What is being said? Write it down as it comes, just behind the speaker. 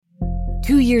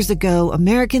2 years ago,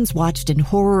 Americans watched in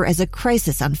horror as a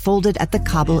crisis unfolded at the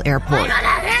Kabul airport.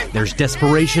 There's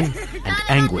desperation and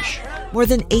anguish. More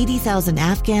than 80,000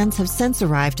 Afghans have since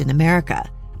arrived in America,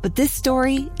 but this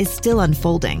story is still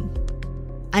unfolding.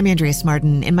 I'm Andrea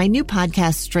Smartin. In my new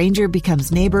podcast, Stranger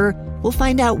Becomes Neighbor, we'll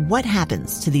find out what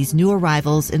happens to these new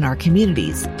arrivals in our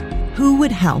communities. Who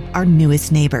would help our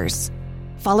newest neighbors?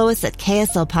 Follow us at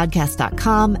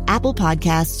kslpodcast.com, Apple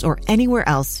Podcasts, or anywhere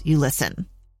else you listen.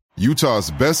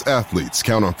 Utah's best athletes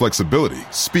count on flexibility,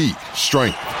 speed,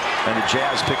 strength. And the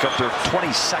Jazz pick up their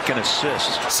 22nd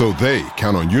assist. So they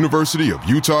count on University of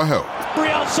Utah Health.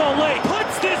 Real Soleil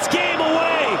puts this game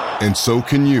away. And so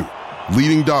can you.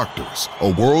 Leading doctors,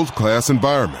 a world-class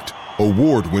environment,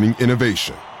 award-winning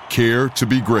innovation, care to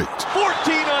be great.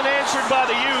 14 unanswered by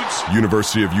the Utes.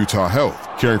 University of Utah Health,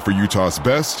 caring for Utah's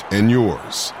best and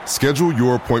yours. Schedule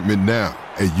your appointment now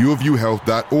at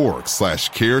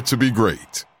uofuhealth.org/care to be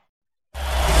great.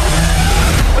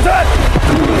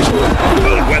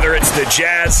 Whether it's the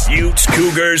Jazz, Utes,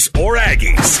 Cougars, or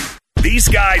Aggies, these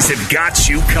guys have got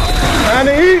you covered. And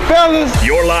the Heat, fellas.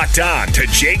 You're locked on to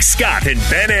Jake Scott and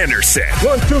Ben Anderson.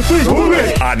 1, 2, 3, move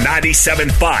it. On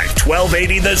 97.5,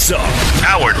 1280 The Zone.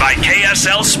 Powered by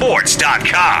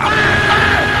KSLSports.com.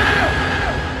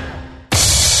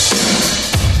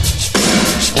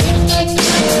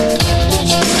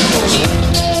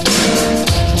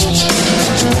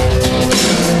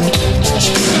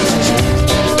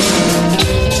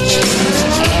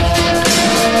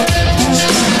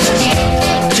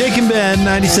 Jake and Ben,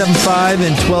 97.5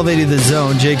 and 1280 The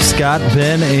Zone. Jake Scott,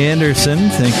 Ben Anderson,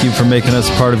 thank you for making us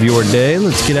part of your day.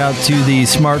 Let's get out to the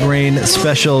Smart Rain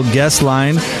special guest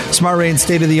line. Smart Rain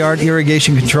state-of-the-art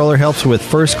irrigation controller helps with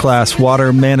first-class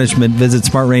water management. Visit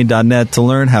smartrain.net to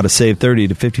learn how to save 30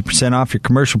 to 50% off your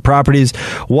commercial properties.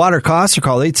 Water costs, or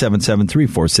call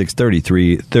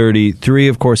 877-346-3333.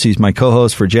 Of course, he's my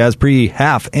co-host for Jazz pre,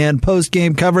 half, and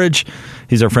post-game coverage.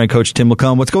 He's our friend, Coach Tim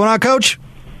McComb. What's going on, Coach?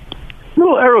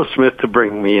 Little Aerosmith to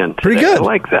bring me in today. Pretty good. I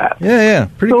like that. Yeah,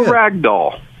 pretty little good.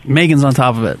 Ragdoll. Megan's on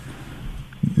top of it.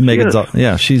 Megan's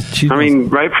she's I mean,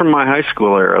 right from my high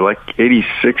school era, like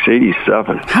 86,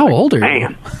 87. How old are you?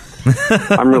 Man.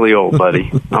 I'm really old, buddy.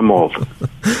 I'm old.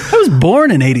 I was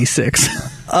born in 86.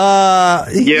 Yeah, I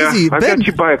got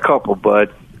you by a couple,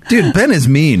 bud. Dude, Ben is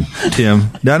mean, Tim.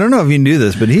 I don't know if you knew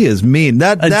this, but he is mean.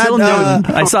 Until noon.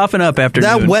 I soften up after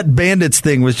that noon. Wet Bandits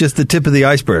thing was just the tip of the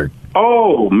iceberg.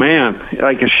 Oh, man.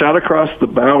 Like a shot across the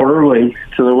bow early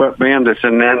to the Wet Bandits,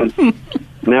 and then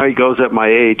now he goes at my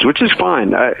age, which is fine.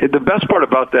 The best part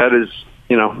about that is,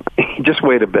 just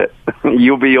wait a bit.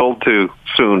 You'll be old, too,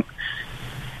 soon.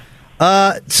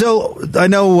 So I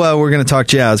know we're going to talk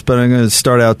Jazz, but I'm going to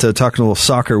start out talking a little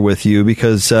soccer with you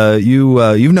because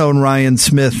you've known Ryan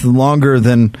Smith longer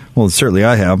than, well, certainly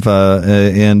I have,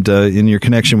 and in your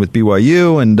connection with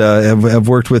BYU, and have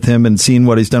worked with him and seen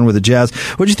what he's done with the Jazz.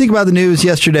 What did you think about the news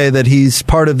yesterday that he's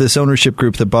part of this ownership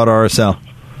group that bought RSL?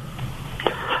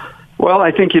 Well,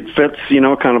 I think it fits,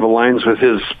 kind of aligns with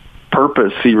his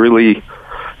purpose. He really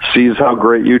sees how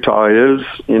great Utah is.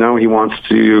 He wants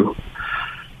to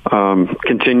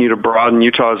continue to broaden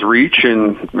Utah's reach,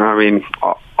 and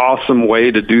awesome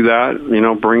way to do that.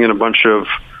 Bring in a bunch of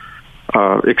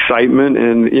excitement,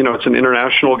 and it's an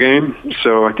international game,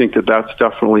 so I think that's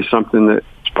definitely something that's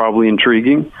probably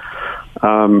intriguing.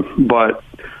 But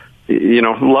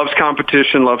loves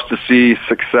competition, loves to see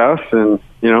success, and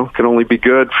can only be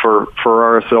good for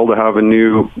RSL to have a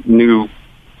new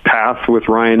path with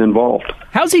Ryan involved.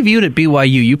 How's he viewed at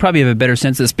BYU? You probably have a better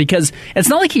sense of this, because it's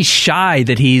not like he's shy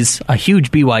that he's a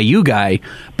huge BYU guy,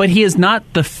 but he is not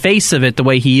the face of it the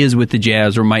way he is with the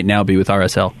Jazz or might now be with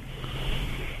RSL.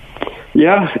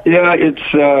 Yeah,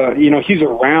 it's, he's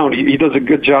around. He does a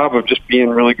good job of just being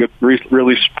really good,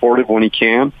 really supportive when he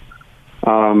can.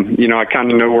 I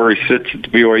kind of know where he sits at the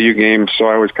BYU game, so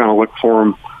I always kind of look for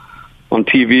him on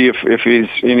TV if he's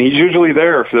usually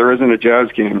there if there isn't a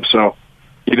Jazz game, so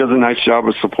he does a nice job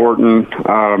of supporting.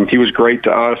 He was great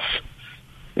to us.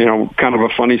 Kind of a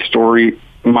funny story.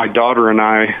 My daughter and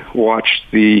I watched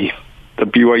the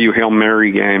BYU Hail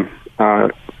Mary game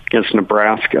against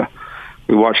Nebraska.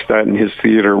 We watched that in his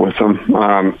theater with him.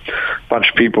 A bunch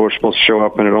of people were supposed to show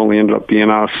up, and it only ended up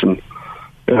being us. And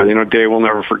day we'll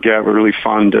never forget. But really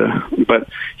fun but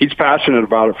he's passionate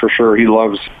about it for sure. He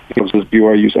loves his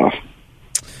BYU stuff.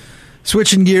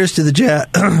 Switching gears to the Jazz.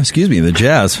 Excuse me, the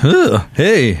Jazz.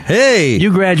 Hey.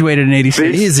 You graduated in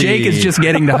 86. Easy. Jake is just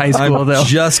getting to high school, though.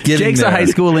 Just getting Jake's there. A high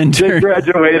school intern. Jake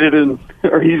graduated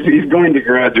he's going to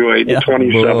graduate in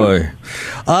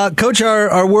 27. Coach,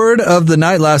 our word of the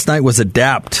night last night was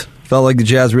adapt. Felt like the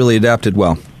Jazz really adapted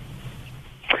well.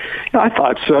 I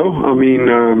thought so. I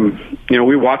mean,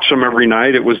 we watched them every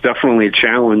night. It was definitely a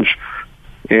challenge,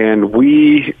 and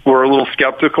we were a little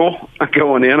skeptical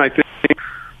going in. I think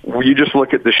you just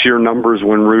look at the sheer numbers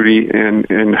when Rudy and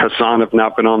Hassan have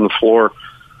not been on the floor.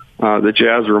 The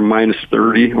Jazz were minus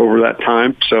 30 over that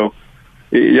time. So,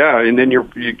 yeah, and then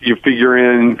you figure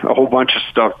in a whole bunch of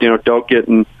stuff. Doak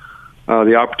getting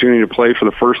the opportunity to play for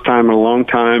the first time in a long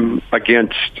time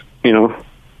against,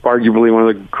 arguably one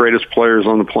of the greatest players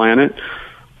on the planet.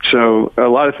 So a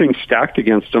lot of things stacked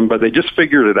against them, but they just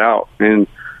figured it out, and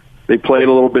they played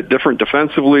a little bit different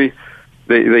defensively.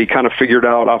 They kind of figured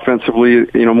out offensively,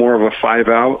 more of a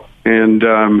 5-out, and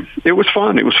it was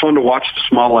fun. It was fun to watch the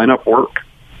small lineup work.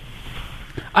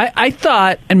 I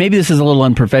thought, and maybe this is a little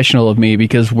unprofessional of me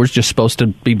because we're just supposed to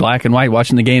be black and white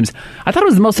watching the games, I thought it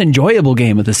was the most enjoyable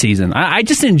game of the season. I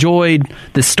just enjoyed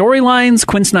the storylines.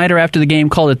 Quinn Snyder after the game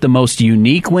called it the most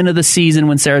unique win of the season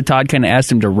when Sarah Todd kind of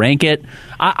asked him to rank it.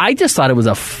 I just thought it was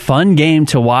a fun game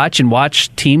to watch and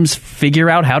watch teams figure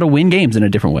out how to win games in a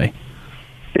different way.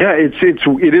 Yeah,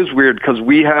 it is weird because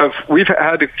we've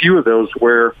had a few of those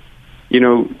where,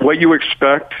 what you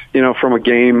expect, from a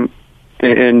game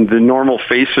and the normal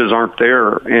faces aren't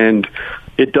there, and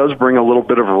it does bring a little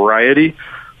bit of variety,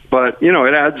 but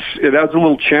it adds a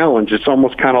little challenge. It's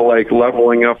almost kind of like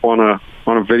leveling up on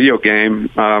a video game,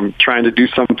 trying to do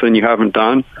something you haven't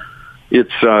done.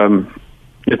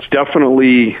 It's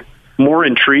definitely more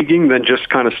intriguing than just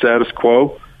kind of status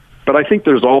quo. But I think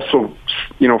there's also,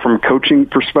 from a coaching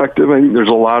perspective, I think there's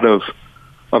a lot of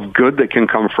good that can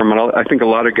come from it. I think a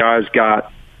lot of guys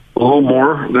got a little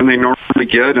more than they normally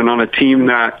get, and on a team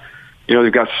that,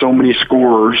 they've got so many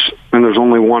scorers and there's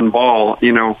only one ball,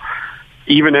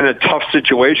 even in a tough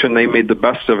situation, they made the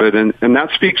best of it, and that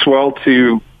speaks well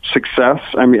to success.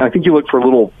 I mean, I think you look for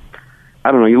little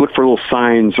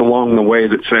signs along the way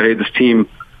that say, hey, this team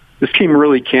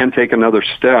really can take another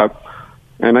step,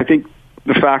 and I think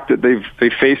the fact that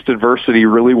they've faced adversity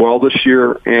really well this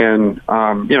year, and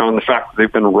and the fact that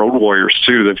they've been road warriors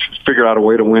too, they've figured out a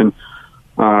way to win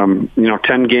 10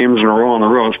 games in a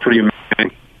row is pretty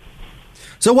amazing.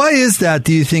 So why is that,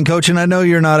 do you think, Coach? And I know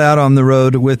you're not out on the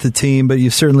road with the team, but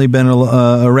you've certainly been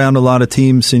around a lot of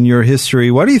teams in your history.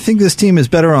 Why do you think this team is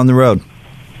better on the road?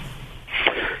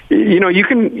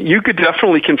 You could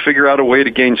definitely figure out a way to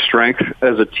gain strength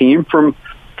as a team from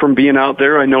being out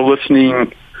there. I know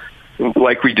listening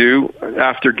like we do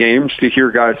after games to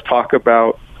hear guys talk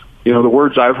about, the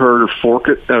words I've heard are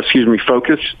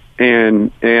focus,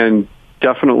 and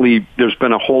definitely there's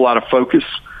been a whole lot of focus,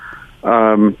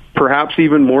 perhaps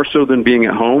even more so than being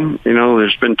at home.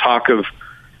 There's been talk of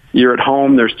you're at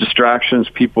home, there's distractions,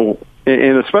 people,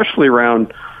 and especially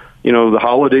around, the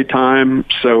holiday time.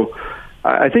 So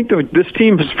I think this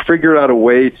team has figured out a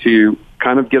way to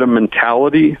kind of get a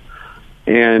mentality,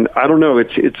 and I don't know,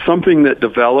 it's something that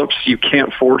develops. You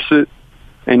can't force it,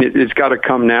 and it's got to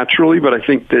come naturally, but I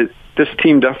think that this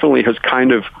team definitely has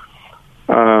kind of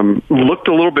looked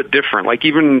a little bit different. Like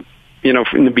even,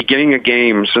 in the beginning of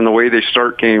games and the way they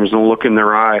start games and the look in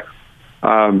their eye,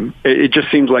 it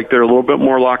just seems like they're a little bit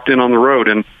more locked in on the road.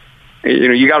 And,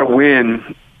 you got to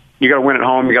win. You got to win at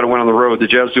home. You got to win on the road. The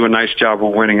Jazz do a nice job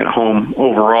of winning at home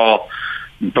overall.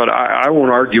 But I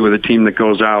won't argue with a team that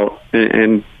goes out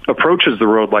and approaches the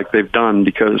road like they've done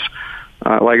because,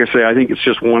 like I say, I think it's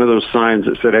just one of those signs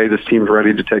that said, hey, this team's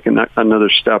ready to take another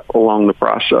step along the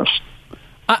process.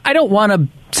 I don't want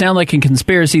to sound like a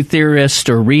conspiracy theorist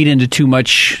or read into too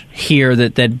much here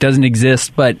that doesn't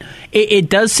exist, but it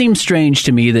does seem strange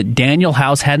to me that Daniel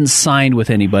House hadn't signed with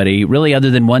anybody, really other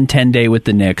than one 10-day with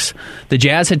the Knicks. The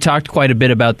Jazz had talked quite a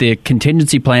bit about the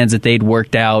contingency plans that they'd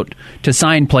worked out to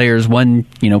sign players when,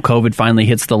 COVID finally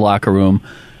hits the locker room.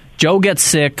 Joe gets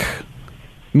sick.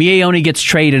 Miaoni gets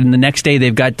traded, and the next day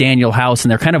they've got Daniel House,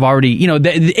 and they're kind of already,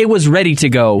 it was ready to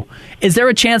go. Is there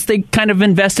a chance they kind of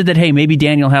invested that, hey, maybe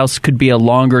Daniel House could be a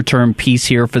longer-term piece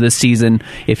here for this season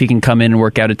if he can come in and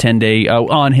work out a 10-day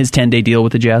on his 10-day deal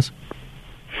with the Jazz?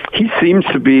 He seems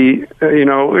to be,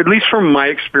 at least from my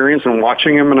experience and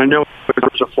watching him, and I know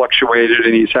it's fluctuated,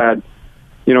 and he's had,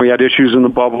 he had issues in the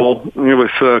bubble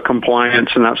with compliance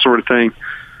and that sort of thing.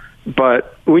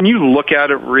 But when you look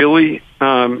at it really,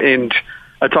 and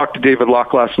I talked to David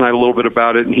Locke last night a little bit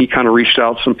about it, and he kind of reached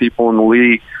out to some people in the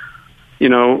league.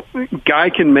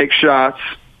 Guy can make shots,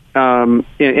 and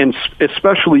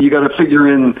especially you got to figure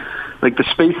in, like, the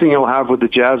spacing he'll have with the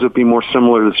Jazz would be more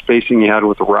similar to the spacing he had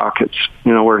with the Rockets,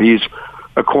 where he's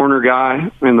a corner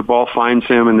guy and the ball finds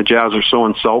him, and the Jazz are so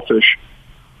unselfish.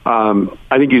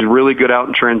 I think he's really good out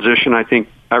in transition.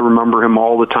 I remember him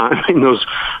all the time in those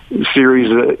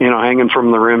series, hanging from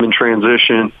the rim in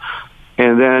transition.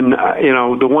 And then,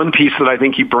 the one piece that I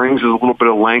think he brings is a little bit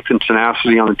of length and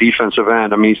tenacity on the defensive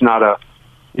end. I mean, he's not a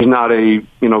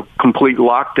complete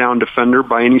lockdown defender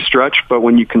by any stretch, but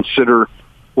when you consider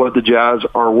what the Jazz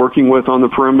are working with on the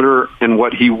perimeter and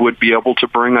what he would be able to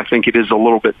bring, I think it is a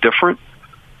little bit different.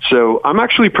 So I'm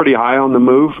actually pretty high on the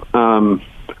move.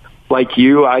 Like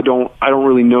you, I don't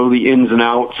really know the ins and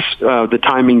outs. The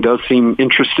timing does seem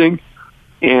interesting,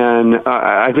 and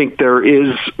I think there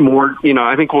is more.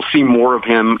 I think we'll see more of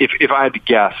him. If I had to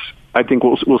guess, I think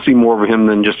we'll see more of him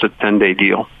than just a 10-day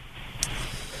deal.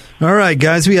 All right,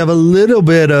 guys, we have a little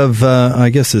bit of. I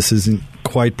guess this isn't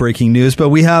quite breaking news, but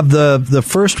we have the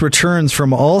first returns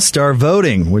from All-Star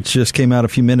voting, which just came out a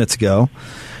few minutes ago.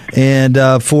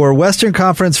 And for Western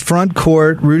Conference front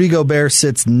court, Rudy Gobert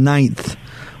sits 9th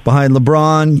behind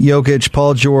LeBron, Jokic,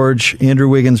 Paul George, Andrew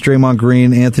Wiggins, Draymond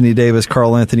Green, Anthony Davis,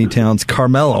 Karl Anthony Towns,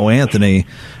 Carmelo Anthony,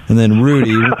 and then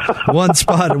Rudy, one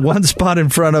spot in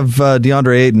front of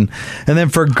DeAndre Ayton. And then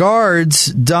for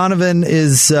guards, Donovan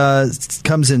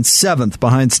comes in 7th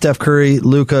behind Steph Curry,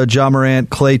 Luka, Ja Morant,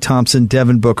 Klay Thompson,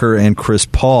 Devin Booker, and Chris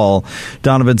Paul.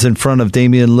 Donovan's in front of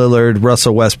Damian Lillard,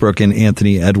 Russell Westbrook, and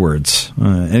Anthony Edwards.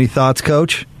 Any thoughts,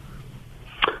 Coach?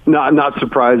 Not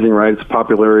surprising, right? It's a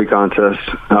popularity contest.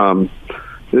 I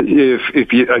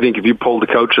think if you polled the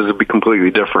coaches, it'd be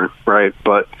completely different, right?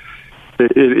 But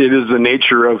it is the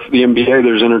nature of the NBA.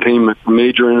 There's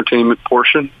major entertainment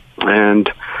portion, and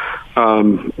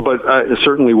but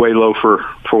certainly way low for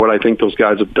what I think those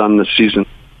guys have done this season.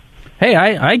 Hey,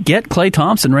 I get Klay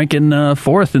Thompson ranking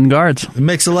 4th in guards. It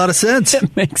makes a lot of sense.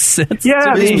 It makes sense.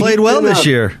 Yeah, he's played well this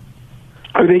year.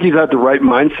 I think he's had the right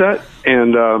mindset,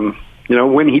 and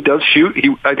when he does shoot,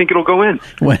 I think it'll go in.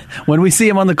 When we see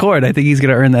him on the court, I think he's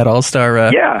going to earn that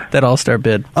All-Star that All-Star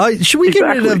bid. Should we get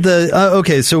rid of the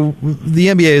okay, so the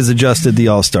NBA has adjusted the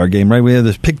All-Star game, right? We have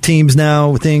this pick teams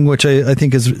now thing, which I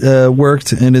think has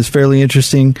worked and is fairly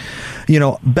interesting.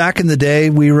 Back in the day,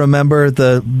 we remember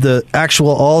the actual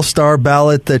All-Star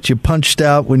ballot that you punched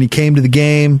out when you came to the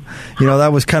game.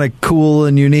 That was kind of cool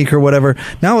and unique or whatever.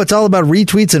 Now it's all about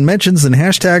retweets and mentions and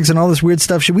hashtags and all this weird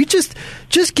stuff. Should we just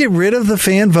get rid of the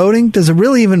fan voting? Does it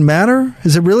really even matter?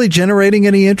 Is it really generating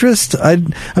any interest? I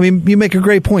mean, you make a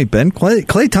great point, Ben.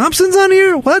 Klay Thompson's on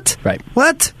here? What? Right.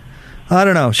 What? I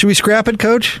don't know. Should we scrap it,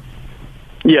 Coach?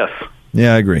 Yes.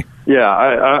 Yeah, I agree. Yeah,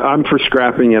 I'm for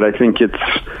scrapping it. I think it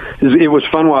was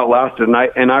fun while it lasted,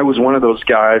 and I was one of those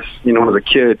guys. As a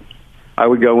kid, I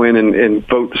would go in and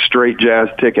vote the straight Jazz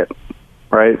ticket,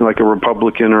 right? Like a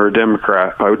Republican or a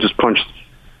Democrat. I would just punch.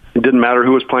 It didn't matter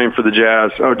who was playing for the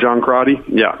Jazz. Oh, John Crotty?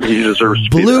 Yeah, he deserves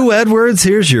to be Blue there. Edwards,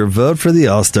 here's your vote for the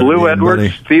All-Star Blue game,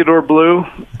 Edwards, buddy. Theodore Blue,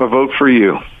 a vote for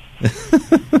you.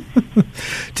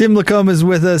 Tim Lacombe is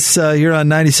with us here on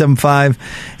 97.5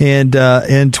 and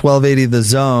 1280 The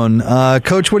Zone.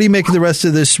 Coach, what do you make of the rest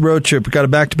of this road trip? We've got a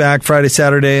back-to-back Friday,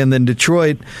 Saturday, and then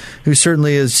Detroit, who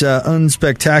certainly is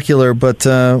unspectacular. But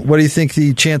what do you think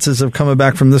the chances of coming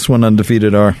back from this one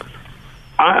undefeated are?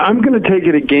 I'm going to take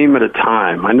it a game at a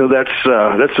time. I know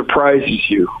that surprises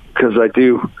you because I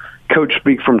do coach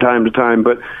speak from time to time,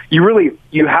 but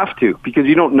you have to because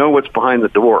you don't know what's behind the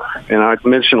door. And I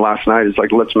mentioned last night, it's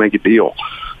like, let's make a deal.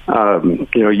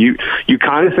 You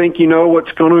kind of think you know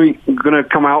what's going to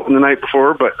come out in the night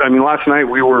before, but I mean, last night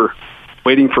we were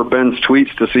waiting for Ben's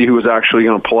tweets to see who was actually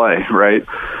going to play, right?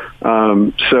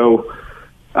 So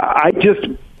I just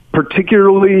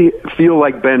particularly feel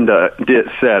like Ben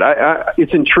said.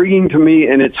 It's intriguing to me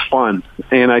and it's fun.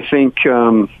 And I think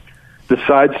the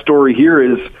side story here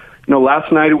is,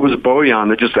 last night it was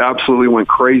Bojan that just absolutely went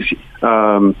crazy.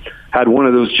 Had one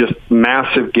of those just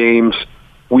massive games.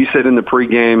 We said in the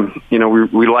pregame,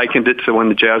 we likened it to when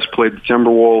the Jazz played the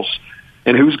Timberwolves.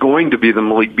 And who's going to be the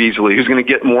Malik Beasley? Who's going to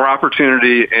get more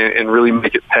opportunity and really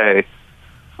make it pay?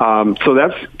 So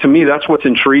to me, that's what's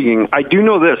intriguing. I do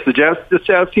know this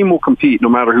Jazz team will compete no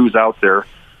matter who's out there.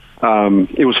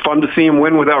 It was fun to see him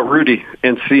win without Rudy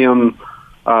and see him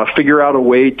figure out a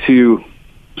way to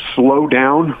slow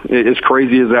down, as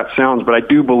crazy as that sounds, but I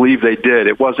do believe they did.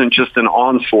 It wasn't just an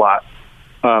onslaught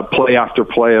play after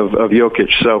play of Jokic.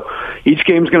 So each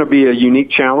game's going to be a unique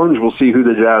challenge. We'll see who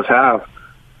the Jazz have.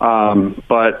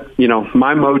 But,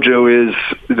 my mojo is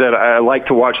that I like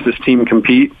to watch this team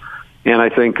compete. And I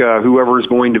think whoever is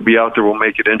going to be out there will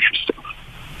make it interesting.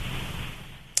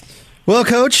 Well,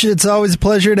 Coach, it's always a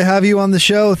pleasure to have you on the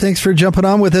show. Thanks for jumping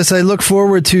on with us. I look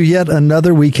forward to yet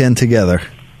another weekend together.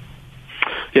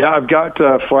 Yeah, I've got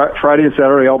Friday and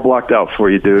Saturday all blocked out for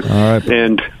you, dude. All right.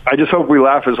 And I just hope we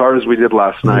laugh as hard as we did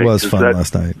last night. It was fun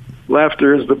last night.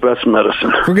 Laughter is the best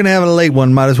medicine. If we're going to have a late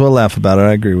one, might as well laugh about it.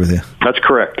 I agree with you. That's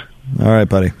correct. All right,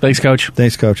 buddy. Thanks, Coach.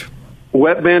 Thanks, Coach.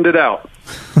 Wet banded out.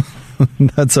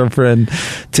 That's our friend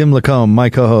Tim Lacombe, my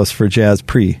co-host for Jazz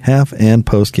pre, half, and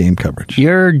post-game coverage.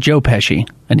 You're Joe Pesci,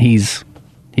 and he's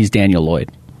Daniel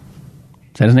Lloyd.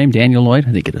 Is that his name, Daniel Lloyd?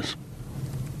 I think it is.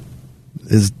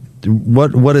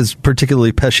 What is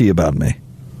particularly Pesci about me?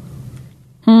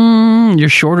 You're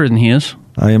shorter than he is.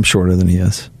 I am shorter than he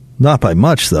is. Not by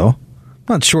much, though. I'm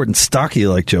not short and stocky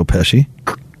like Joe Pesci.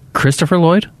 Christopher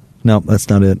Lloyd? No, that's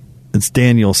not it. It's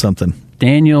Daniel something.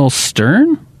 Daniel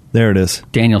Stern? There it is.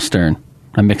 Daniel Stern.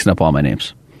 I'm mixing up all my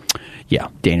names. Yeah,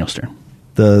 Daniel Stern.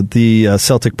 The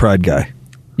Celtic Pride guy.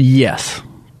 Yes.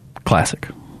 Classic.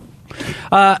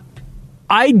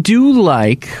 I do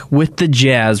like, with the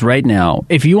Jazz right now,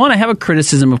 if you want to have a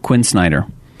criticism of Quinn Snyder,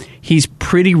 he's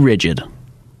pretty rigid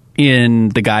in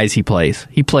the guys he plays.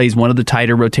 He plays one of the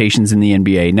tighter rotations in the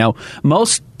NBA. Now,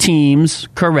 most teams,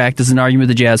 correct, as an argument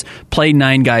with the Jazz, play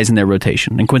 9 guys in their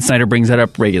rotation. And Quinn Snyder brings that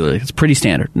up regularly. It's pretty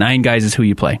standard. 9 guys is who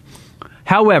you play.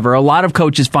 However, a lot of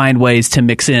coaches find ways to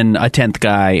mix in a 10th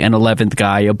guy, an 11th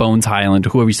guy, a Bones Highland,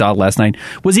 whoever you saw last night,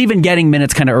 was even getting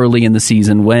minutes kind of early in the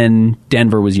season when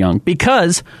Denver was young.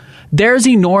 Because there's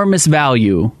enormous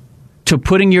value to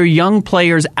putting your young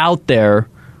players out there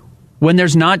when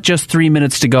there's not just 3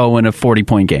 minutes to go in a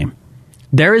 40-point game.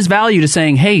 There is value to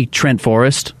saying, hey, Trent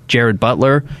Forrest, Jared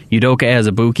Butler, Udoka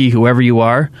Azubuike, whoever you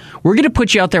are, we're going to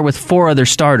put you out there with 4 other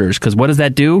starters, because what does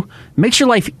that do? It makes your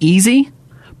life easy,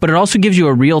 but it also gives you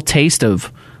a real taste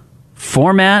of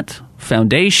format,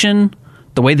 foundation,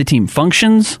 the way the team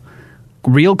functions,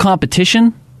 real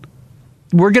competition.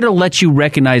 We're going to let you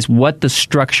recognize what the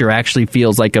structure actually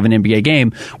feels like of an NBA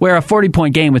game, where a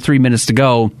 40-point game with 3 minutes to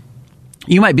go,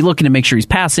 you might be looking to make sure he's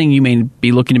passing, you may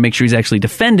be looking to make sure he's actually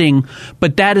defending,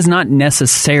 but that is not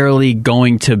necessarily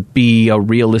going to be a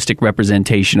realistic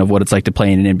representation of what it's like to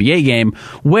play in an NBA game,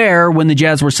 where when the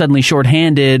Jazz were suddenly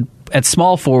shorthanded at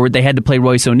small forward, they had to play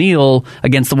Royce O'Neal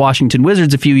against the Washington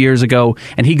Wizards a few years ago,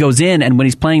 and he goes in, and when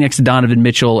he's playing next to Donovan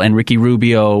Mitchell and Ricky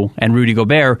Rubio and Rudy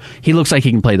Gobert, he looks like he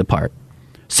can play the part.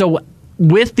 So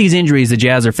with these injuries the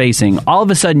Jazz are facing, all of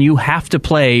a sudden you have to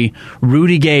play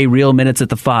Rudy Gay real minutes at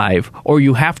the 5, or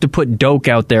you have to put Doak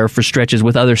out there for stretches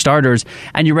with other starters,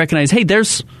 and you recognize, hey,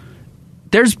 there's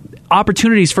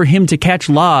opportunities for him to catch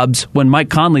lobs when Mike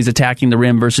Conley's attacking the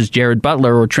rim versus Jared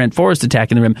Butler or Trent Forrest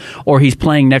attacking the rim, or he's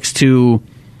playing next to,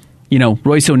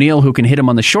 Royce O'Neal, who can hit him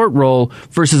on the short roll,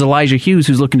 versus Elijah Hughes,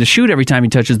 who's looking to shoot every time he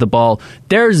touches the ball.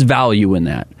 There's value in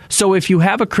that. So if you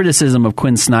have a criticism of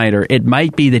Quinn Snyder, it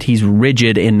might be that he's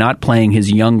rigid in not playing his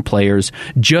young players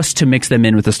just to mix them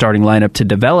in with the starting lineup to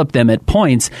develop them at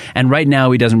points. And right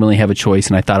now he doesn't really have a choice,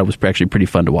 and I thought it was actually pretty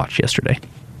fun to watch yesterday.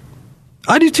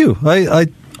 I do too.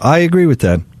 I agree with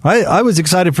that. I was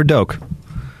excited for Doak.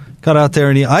 Got out there,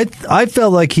 and I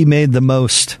felt like he made the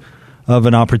most of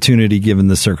an opportunity given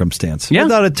the circumstance. Yeah. I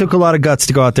thought it took a lot of guts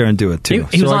to go out there and do it, too.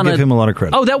 He was I give him a lot of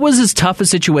credit. Oh, that was as tough a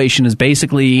situation as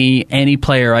basically any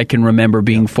player I can remember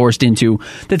being forced into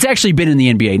that's actually been in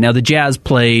the NBA. Now, the Jazz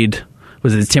played,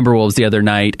 was it the Timberwolves the other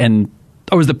night,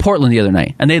 or was it Portland the other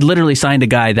night? And they literally signed a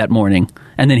guy that morning,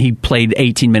 and then he played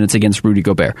 18 minutes against Rudy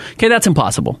Gobert. Okay, that's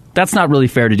impossible. That's not really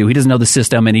fair to do. He doesn't know the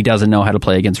system, and he doesn't know how to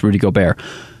play against Rudy Gobert.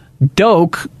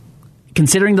 Doak,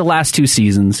 considering the last 2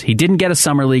 seasons, he didn't get a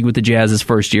summer league with the Jazz his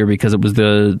first year because it was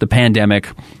the pandemic.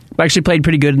 Actually played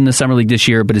pretty good in the summer league this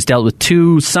year, but has dealt with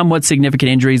 2 somewhat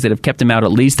significant injuries that have kept him out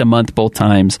at least a month both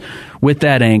times with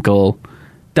that ankle.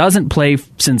 Doesn't play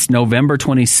since November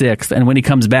 26th, and when he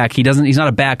comes back, he's not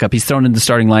a backup. He's thrown in the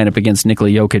starting lineup against Nikola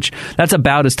Jokic. That's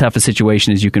about as tough a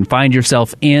situation as you can find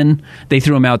yourself in. They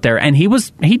threw him out there, and he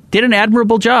did an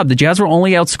admirable job. The Jazz were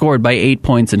only outscored by 8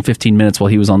 points in 15 minutes while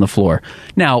he was on the floor.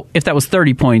 Now, if that was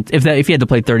 30 points, if he had to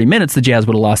play 30 minutes, the Jazz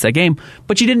would have lost that game,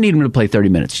 but you didn't need him to play 30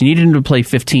 minutes. You needed him to play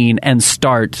 15 and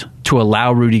start to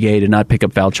allow Rudy Gay to not pick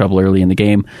up foul trouble early in the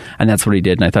game, and that's what he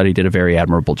did, and I thought he did a very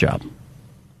admirable job.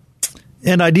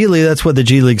 And ideally, that's what the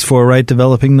G League's for, right?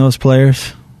 Developing those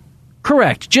players?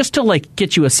 Correct. Just to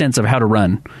get you a sense of how to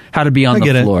run, how to be on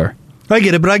the floor. I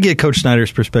get it, but I get Coach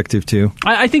Snyder's perspective, too.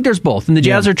 I think there's both. And the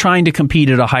Jazz are trying to compete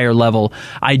at a higher level.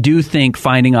 I do think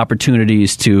finding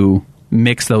opportunities to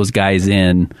mix those guys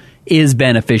in is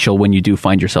beneficial when you do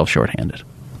find yourself shorthanded.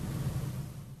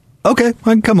 Okay,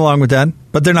 I can come along with that,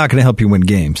 but they're not going to help you win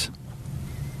games.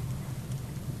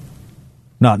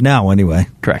 Not now, anyway.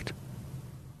 Correct.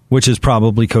 Which is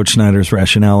probably Coach Snyder's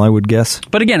rationale, I would guess.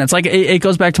 But again, it's like it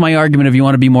goes back to my argument of you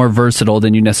want to be more versatile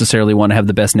than you necessarily want to have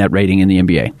the best net rating in the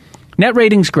NBA. Net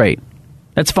rating's great.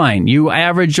 That's fine. You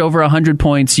average over 100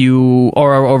 points,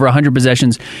 or over 100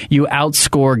 possessions, you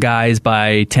outscore guys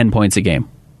by 10 points a game.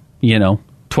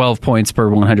 12 points per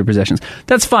 100 possessions.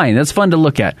 That's fine. That's fun to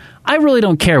look at. I really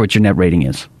don't care what your net rating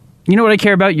is. You know what I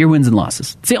care about? Your wins and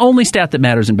losses. It's the only stat that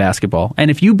matters in basketball.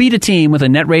 And if you beat a team with a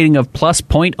net rating of plus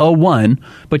 0.01,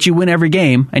 but you win every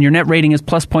game, and your net rating is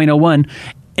plus 0.01,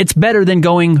 it's better than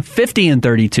going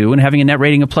 50-32 and having a net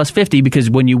rating of plus 50, because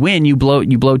when you win, you blow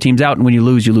teams out, and when you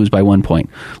lose by 1 point.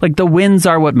 Like, the wins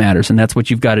are what matters, and that's what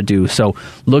you've got to do. So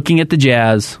looking at the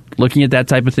Jazz, looking at that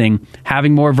type of thing,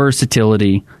 having more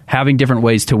versatility, having different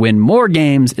ways to win more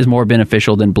games is more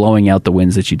beneficial than blowing out the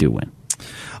wins that you do win.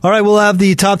 All right, we'll have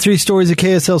the top 3 stories at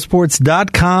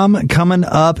KSLSports.com coming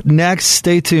up next.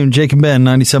 Stay tuned. Jake and Ben,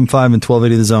 97.5 and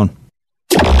 1280 The Zone.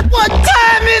 What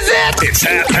time is it? It's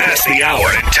half past the hour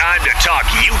and time to talk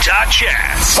Utah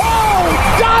Jazz.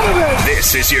 Oh, Donovan!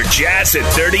 This is your Jazz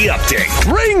at 30 update.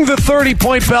 Ring the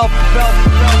 30-point bell.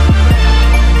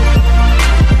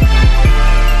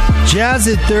 Jazz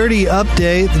at 30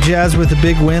 update. The Jazz with a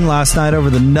big win last night over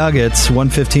the Nuggets,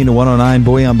 115-109.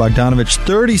 Bojan Bogdanovic,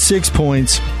 36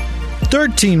 points,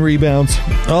 13 rebounds,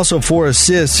 also 4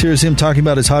 assists. Here's him talking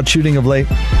about his hot shooting of late.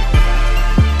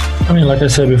 I mean, like I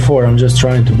said before, I'm just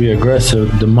trying to be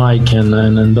aggressive. The Mike and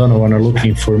Donovan are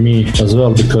looking for me as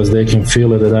well, because they can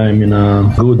feel it that I'm in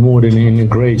a good mood and in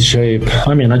great shape.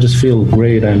 I mean, I just feel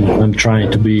great. I'm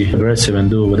trying to be aggressive and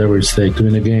do whatever it takes to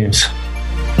win the games.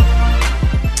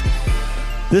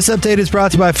 This update is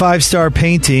brought to you by 5 Star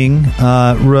Painting.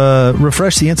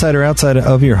 Refresh the inside or outside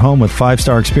of your home with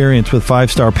 5-star experience with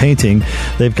 5 Star Painting.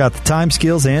 They've got the time,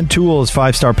 skills, and tools.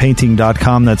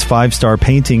 5starpainting.com. That's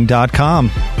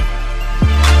 5starpainting.com.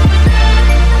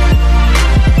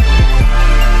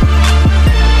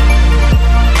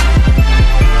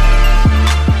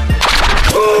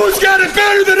 Who's got it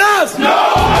better than us?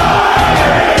 Nobody!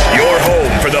 Your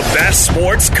home for the best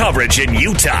sports coverage in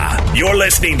Utah. You're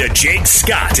listening to Jake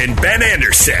Scott and Ben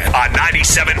Anderson on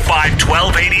 97.5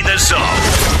 1280 The Zone.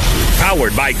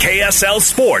 Powered by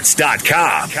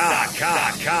KSLSports.com.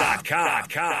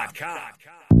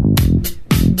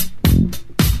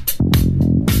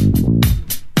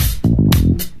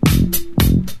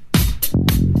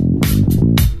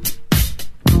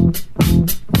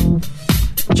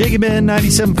 Jake and Ben,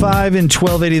 97.5 and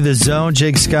 1280 The Zone.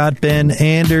 Jake Scott, Ben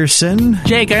Anderson.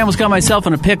 Jake, I almost got myself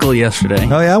in a pickle yesterday.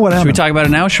 Oh, yeah? What happened? Should we talk about it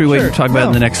now, or should we wait and talk about it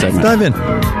in the next segment? Dive in.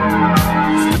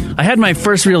 I had my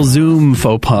first real Zoom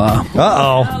faux pas.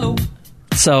 Uh-oh.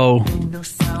 So,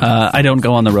 I don't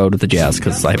go on the road with the Jazz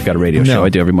because I've got a radio show I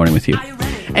do every morning with you.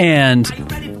 And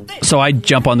so I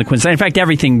jump on the Quinn Snyder. In fact,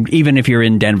 everything, even if you're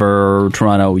in Denver or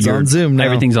Toronto, you're on Zoom now.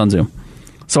 Everything's on Zoom.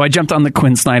 So I jumped on the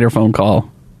Quinn Snyder phone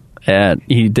call.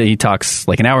 He talks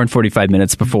like an hour and 45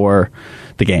 minutes before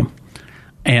the game.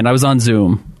 And I was on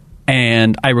Zoom.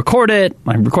 And I record it.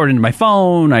 I record it into my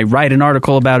phone. I write an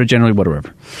article about it, generally,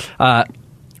 whatever.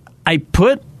 I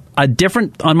put a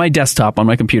different, on my desktop, on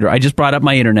my computer, I just brought up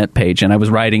my internet page, and I was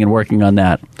writing and working on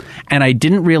that. And I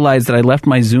didn't realize that I left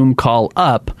my Zoom call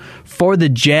up for the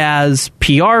Jazz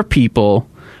PR people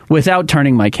without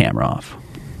turning my camera off.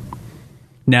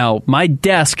 Now, my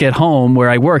desk at home where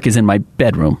I work is in my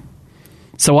bedroom.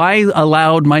 So I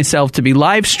allowed myself to be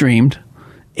live streamed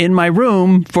in my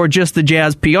room for just the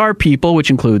Jazz PR people,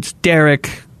 which includes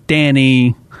Derek,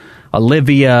 Danny,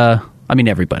 Olivia,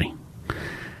 everybody.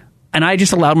 And I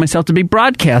just allowed myself to be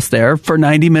broadcast there for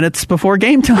 90 minutes before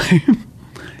game time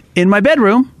in my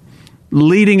bedroom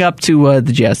leading up to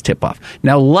the Jazz tip-off.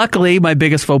 Now, luckily, my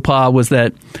biggest faux pas was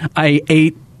that I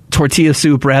ate tortilla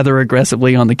soup rather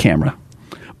aggressively on the camera.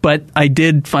 But I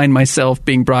did find myself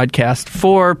being broadcast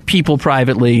for people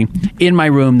privately in my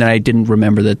room that I didn't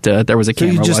remember that there was a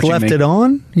camera watching me. So you just left it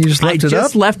on? You just left it up? I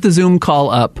just left the Zoom call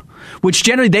up, which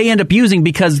generally they end up using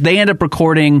because they end up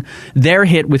recording their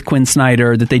hit with Quinn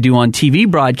Snyder that they do on TV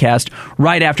broadcast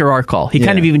right after our call. He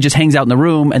kind of even just hangs out in the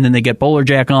room, and then they get Bowler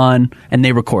Jack on, and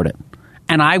they record it.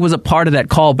 And I was a part of that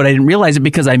call, but I didn't realize it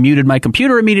because I muted my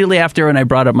computer immediately after and I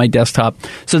brought up my desktop.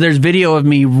 So there's video of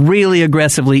me really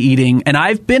aggressively eating. And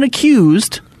I've been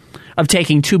accused of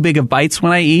taking too big of bites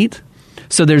when I eat.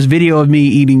 So there's video of me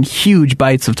eating huge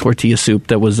bites of tortilla soup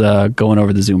that was going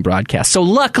over the Zoom broadcast. So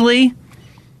luckily,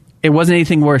 it wasn't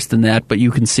anything worse than that, but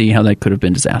you can see how that could have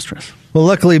been disastrous. Well,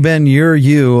 luckily, Ben, you're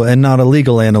you and not a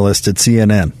legal analyst at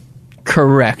CNN.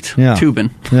 Correct. Yeah. Tubin.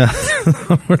 Yeah.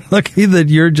 We're lucky that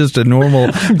you're just a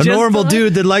normal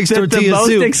dude that likes tortilla soup.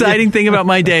 The most exciting thing about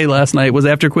my day last night was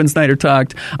after Quinn Snyder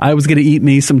talked, I was going to eat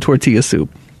me some tortilla soup.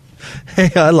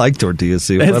 Hey, I like tortilla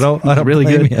soup. I don't really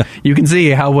good. You can see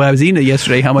how I was eating it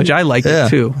yesterday, how much I liked it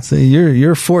too. See,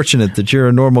 you're fortunate that you're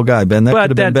a normal guy, Ben. That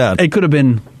could have been bad. It could have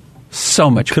been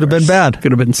so much. Could have been bad.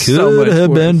 Could have been so much. Could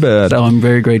have been bad. So I'm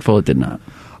very grateful it did not.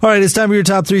 All right, it's time for your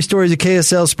top 3 stories at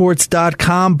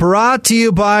KSLSports.com, brought to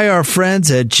you by our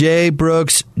friends at J.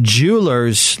 Brooks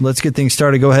Jewelers. Let's get things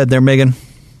started. Go ahead there, Megan.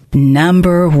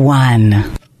 Number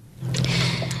 1.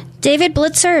 David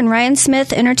Blitzer and Ryan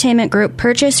Smith Entertainment Group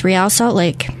purchase Real Salt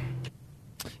Lake.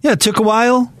 Yeah, it took a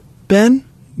while, Ben.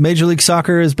 Major League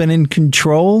Soccer has been in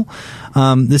control.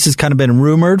 This has kind of been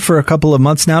rumored for a couple of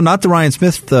months now. Not the Ryan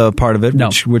Smith part of it,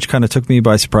 no. which kind of took me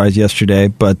by surprise yesterday,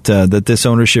 but that this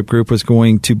ownership group was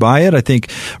going to buy it. I think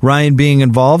Ryan being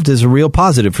involved is a real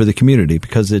positive for the community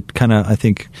because it kind of, I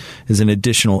think, is an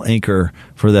additional anchor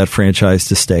for that franchise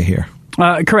to stay here.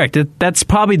 Correct. That's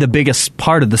probably the biggest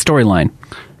part of the storyline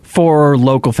for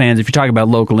local fans if you're talking about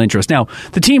local interest. Now,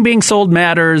 the team being sold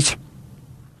matters.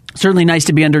 Certainly nice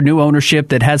to be under new ownership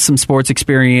that has some sports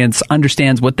experience,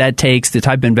 understands what that takes, the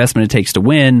type of investment it takes to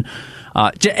win,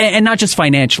 and not just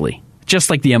financially.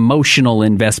 Just like the emotional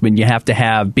investment you have to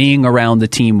have, being around the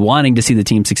team, wanting to see the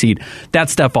team succeed. That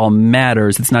stuff all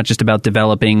matters. It's not just about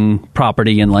developing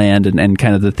property and land and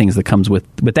kind of the things that comes with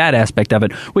that aspect of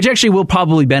it, which actually will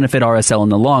probably benefit RSL in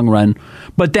the long run.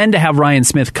 But then to have Ryan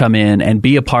Smith come in and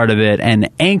be a part of it and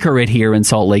anchor it here in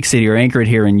Salt Lake City or anchor it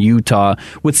here in Utah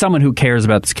with someone who cares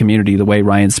about this community the way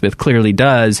Ryan Smith clearly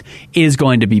does is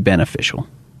going to be beneficial.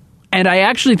 And I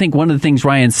actually think one of the things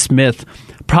Ryan Smith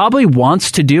probably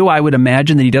wants to do, I would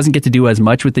imagine that he doesn't get to do as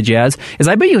much with the Jazz, is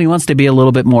I bet you he wants to be a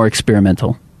little bit more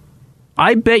experimental.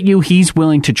 I bet you he's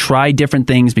willing to try different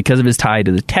things because of his tie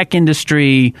to the tech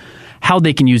industry, how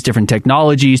they can use different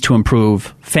technologies to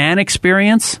improve fan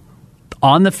experience,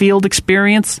 on-the-field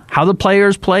experience, how the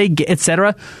players play,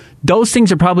 etc. Those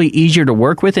things are probably easier to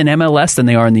work with in MLS than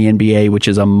they are in the NBA, which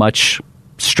is a much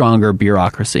stronger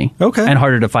bureaucracy and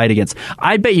harder to fight against.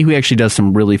 I bet you he actually does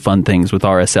some really fun things with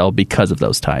RSL because of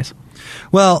those ties.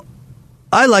 Well,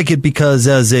 I like it because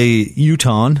as a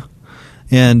Utahn,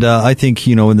 and I think,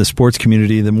 in the sports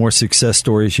community, the more success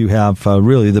stories you have,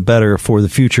 really the better for the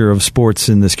future of sports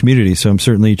in this community. So I'm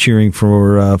certainly cheering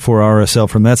for RSL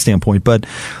from that standpoint. But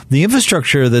the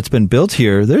infrastructure that's been built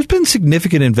here, there's been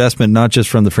significant investment, not just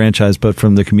from the franchise, but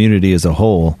from the community as a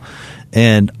whole.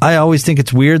 And I always think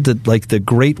it's weird that, like, the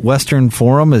Great Western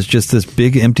Forum is just this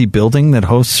big empty building that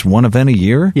hosts one event a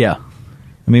year. Yeah.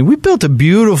 I mean, we built a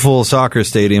beautiful soccer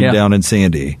stadium down in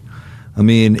Sandy. I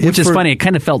mean, which is funny. It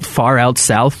kind of felt far out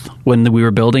south when we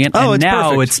were building it, and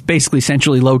now perfect. It's basically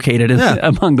centrally located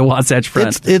among the Wasatch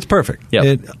Front. It's perfect.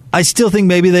 Yep. I still think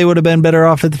maybe they would have been better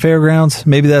off at the fairgrounds.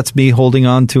 Maybe that's me holding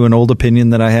on to an old opinion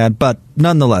that I had, but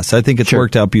nonetheless, I think it's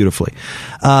worked out beautifully.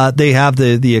 They have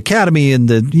the academy and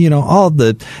all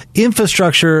the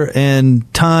infrastructure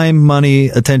and time, money,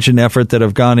 attention, effort that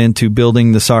have gone into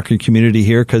building the soccer community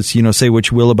here. Because say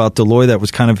what you will about Deloy, that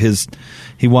was kind of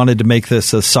he wanted to make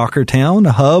this a soccer town,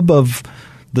 a hub of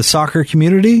the soccer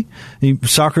community.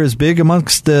 Soccer is big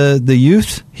amongst the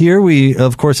youth here. We,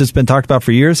 of course, it's been talked about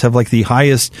for years, have like the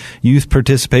highest youth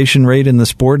participation rate in the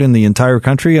sport in the entire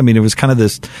country. I mean, it was kind of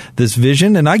this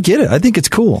vision, and I get it. I think it's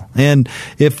cool. And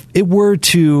if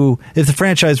the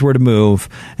franchise were to move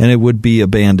and it would be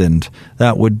abandoned,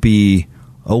 that would be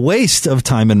a waste of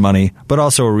time and money, but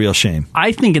also a real shame.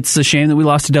 I think it's a shame that we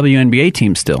lost a WNBA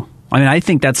team still. I mean, I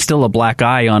think that's still a black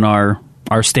eye on our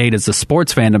state as a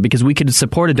sports fandom because we could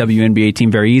support a WNBA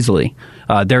team very easily.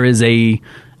 There is a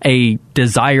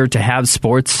desire to have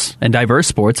sports and diverse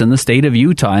sports in the state of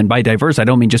Utah. And by diverse, I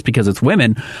don't mean just because it's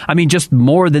women. I mean just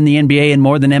more than the NBA and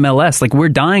more than MLS. Like, we're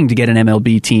dying to get an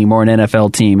MLB team or an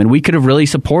NFL team, and we could have really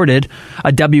supported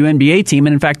a WNBA team.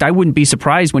 And in fact, I wouldn't be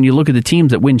surprised when you look at the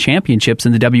teams that win championships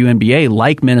in the WNBA,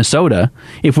 like Minnesota,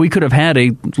 if we could have had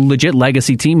a legit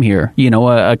legacy team here,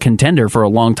 a contender for a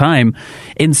long time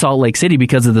in Salt Lake City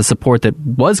because of the support that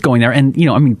was going there. And,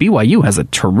 BYU has a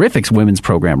terrific women's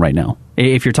program right now.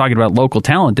 If you're talking about local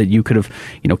talent that you could have,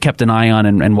 kept an eye on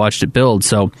and watched it build.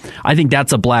 So I think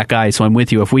that's a black eye. So I'm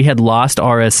with you. If we had lost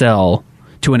RSL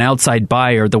to an outside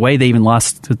buyer, the way they even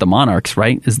lost to the Monarchs,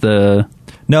 right, is the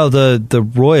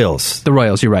Royals. The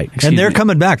Royals, you're right. And they're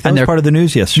coming back. That was part of the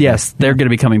news yesterday. Yes, they're going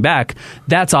to be coming back.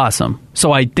 That's awesome.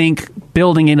 So I think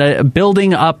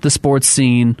building up the sports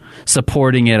scene,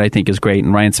 supporting it, I think is great.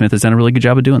 And Ryan Smith has done a really good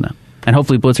job of doing that. And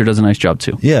hopefully Blitzer does a nice job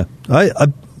too. Yeah.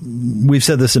 We've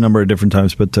said this a number of different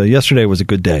times, but yesterday was a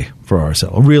good day for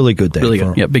RSL. A really good day really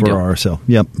good. Big for deal. RSL.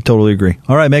 Yep, totally agree.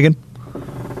 All right, Megan.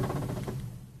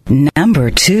 Number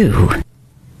 2.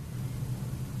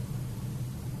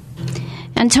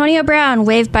 Antonio Brown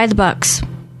waived by the Bucks.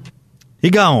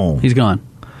 He's gone.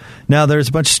 Now, there's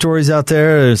a bunch of stories out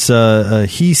there. There's a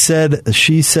he said,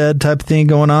 she said type of thing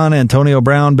going on. Antonio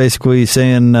Brown basically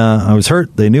saying, I was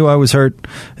hurt. They knew I was hurt.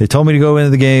 They told me to go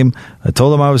into the game. I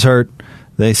told them I was hurt.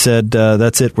 They said,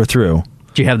 that's it, we're through.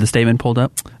 Do you have the statement pulled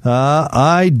up?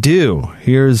 I do.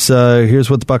 Here's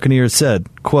what the Buccaneers said.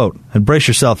 Quote, and brace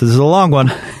yourself, this is a long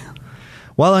one.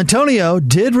 While Antonio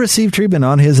did receive treatment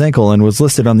on his ankle and was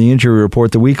listed on the injury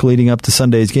report the week leading up to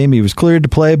Sunday's game, he was cleared to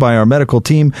play by our medical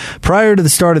team prior to the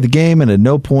start of the game, and at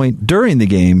no point during the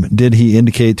game did he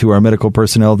indicate to our medical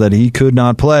personnel that he could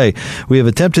not play. We have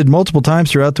attempted multiple times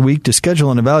throughout the week to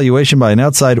schedule an evaluation by an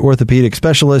outside orthopedic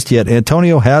specialist, yet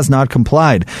Antonio has not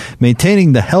complied.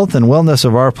 Maintaining the health and wellness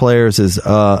of our players is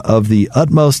of the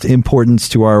utmost importance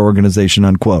to our organization,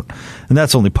 unquote. And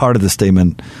that's only part of the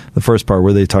statement, the first part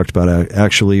where they talked about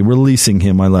actually releasing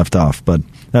him. I left off, but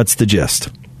that's the gist.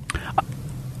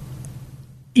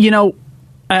 You know,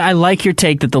 I like your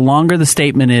take that the longer the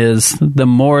statement is, the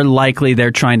more likely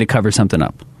they're trying to cover something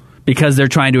up, because they're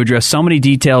trying to address so many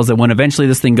details that when eventually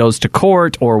this thing goes to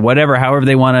court or whatever, however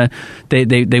they want to,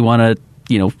 they want to,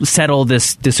 you know, settle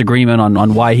this disagreement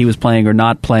on why he was playing or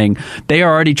not playing. They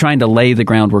are already trying to lay the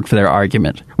groundwork for their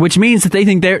argument, which means that they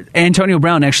think Antonio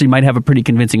Brown actually might have a pretty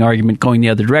convincing argument going the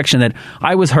other direction, that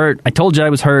I was hurt, I told you I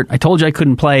was hurt, I told you I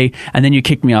couldn't play, and then you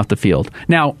kicked me off the field.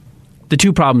 Now, the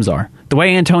two problems are, the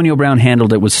way Antonio Brown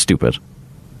handled it was stupid.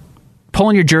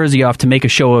 Pulling your jersey off to make a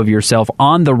show of yourself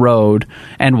on the road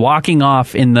and walking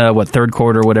off in the third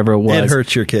quarter, whatever it was. It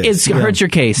hurts your case. It hurts your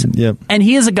case. Yep. And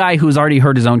he is a guy who's already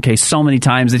hurt his own case so many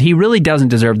times that he really doesn't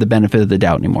deserve the benefit of the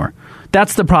doubt anymore.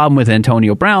 That's the problem with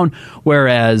Antonio Brown,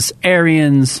 whereas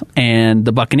Arians and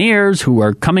the Buccaneers, who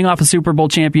are coming off a Super Bowl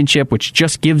championship, which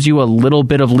just gives you a little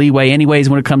bit of leeway anyways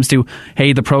when it comes to,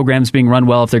 hey, the program's being run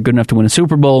well if they're good enough to win a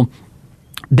Super Bowl,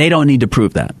 they don't need to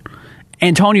prove that.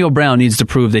 Antonio Brown needs to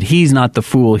prove that he's not the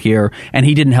fool here, and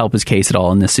he didn't help his case at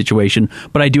all in this situation.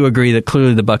 But I do agree that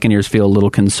clearly the Buccaneers feel a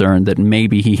little concerned that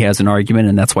maybe he has an argument,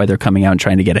 and that's why they're coming out and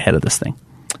trying to get ahead of this thing.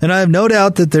 And I have no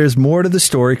doubt that there's more to the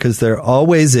story, because there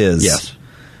always is. Yes.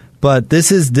 But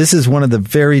this is one of the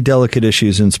very delicate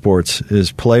issues in sports,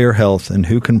 is player health and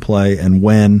who can play and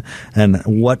when and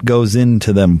what goes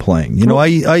into them playing. You know, I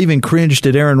even cringed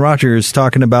at Aaron Rodgers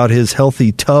talking about his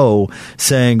healthy toe,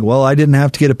 saying, well, I didn't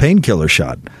have to get a painkiller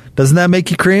shot. Doesn't that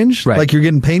make you cringe? Right. Like you're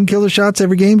getting painkiller shots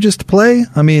every game just to play?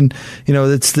 I mean, you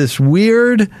know, it's this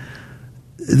weird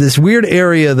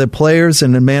area that players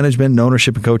and management and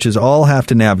ownership and coaches all have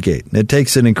to navigate. It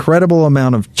takes an incredible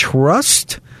amount of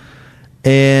trust,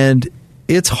 and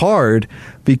it's hard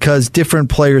because different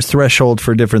players' threshold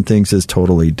for different things is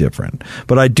totally different.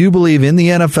 But I do believe in the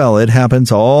NFL, it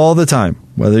happens all the time.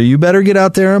 Whether you better get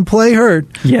out there and play hurt,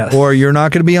 yes, or you're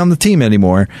not going to be on the team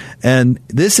anymore. And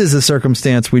this is a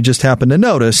circumstance we just happen to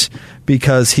notice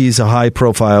because he's a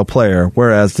high-profile player,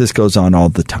 whereas this goes on all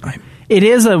the time. It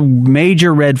is a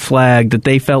major red flag that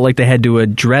they felt like they had to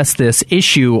address this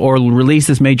issue or release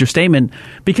this major statement,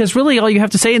 because really all you have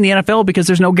to say in the NFL, because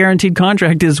there's no guaranteed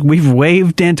contract, is we've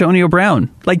waived Antonio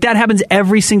Brown. Like, that happens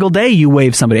every single day. You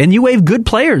waive somebody, and you waive good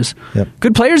players. Yep.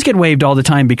 Good players get waived all the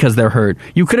time because they're hurt.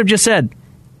 You could have just said,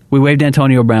 we waived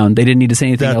Antonio Brown. They didn't need to say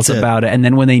anything else about it. And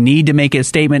then when they need to make a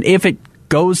statement, if it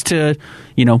goes to,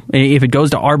 if it goes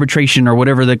to arbitration or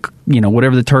whatever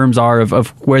the terms are of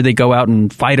where they go out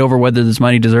and fight over whether this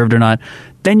money deserved or not,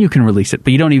 then you can release it.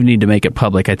 But you don't even need to make it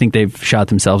public. I think they've shot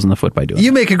themselves in the foot by doing it.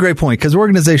 You make a great point, because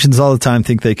organizations all the time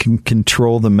think they can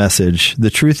control the message. The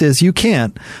truth is you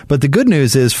can't. But the good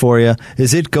news is for you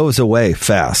is it goes away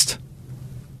fast.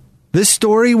 This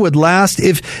story would last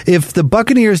if the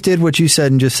Buccaneers did what you said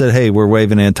and just said, hey, we're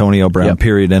waiving Antonio Brown, yep,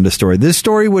 period, end of story. This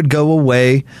story would go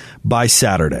away by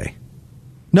Saturday.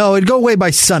 No, it'd go away by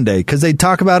Sunday, because they'd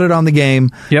talk about it on the game,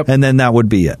 yep, and then that would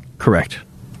be it. Correct.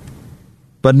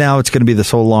 But now it's going to be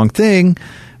this whole long thing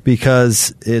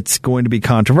because it's going to be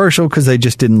controversial because they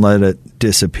just didn't let it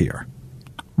disappear.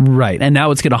 Right, and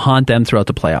now it's going to haunt them throughout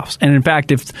the playoffs. And in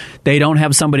fact, if they don't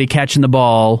have somebody catching the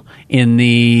ball in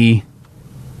the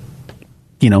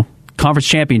conference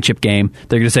championship game,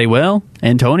 they're going to say, well,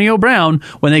 Antonio Brown,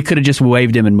 when they could have just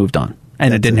waived him and moved on.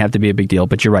 And it didn't have to be a big deal.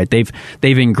 But you're right. They've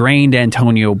ingrained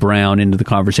Antonio Brown into the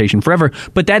conversation forever.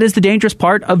 But that is the dangerous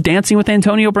part of dancing with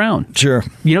Antonio Brown. Sure.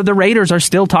 The Raiders are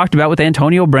still talked about with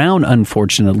Antonio Brown,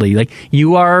 unfortunately.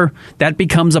 That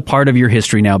becomes a part of your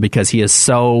history now because he is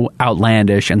so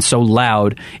outlandish and so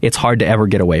loud, it's hard to ever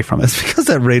get away from it. That's because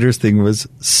that Raiders thing was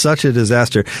such a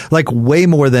disaster. Like, way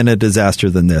more than a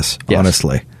disaster than this, yes,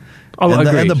 honestly. Oh,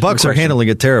 and the Bucs are handling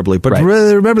it terribly. But right,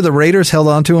 remember, the Raiders held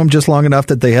on to him just long enough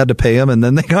that they had to pay him, and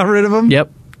then they got rid of him?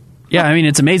 Yep. Yeah, I mean,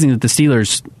 it's amazing that the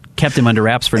Steelers kept him under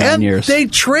wraps for 9 years. They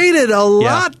traded a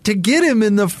lot to get him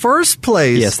in the first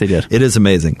place. Yes, they did. It is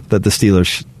amazing that the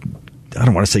Steelers, I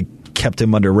don't want to say kept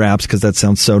him under wraps because that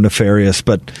sounds so nefarious,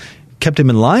 but kept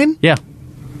him in line? Yeah.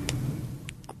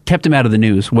 kept him out of the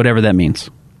news, whatever that means,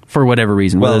 for whatever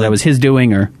reason, whether that was his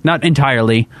doing or not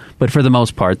entirely, but for the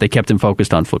most part, they kept him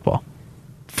focused on football.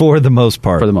 For the most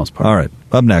part. For the most part. All right.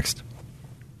 Up next.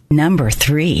 Number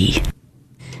 3.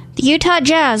 The Utah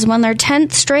Jazz won their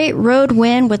 10th straight road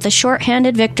win with a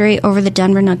shorthanded victory over the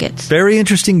Denver Nuggets. Very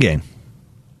interesting game.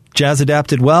 Jazz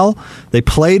adapted well. They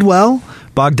played well.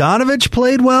 Bogdanovich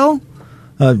played well.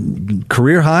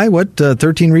 Career high,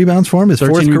 13 rebounds for him? His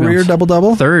fourth career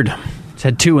double-double? Third. He's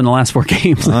had 2 in the last 4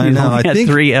 games. I know. I think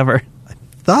 3 ever. I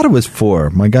thought it was 4.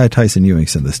 My guy Tyson Ewing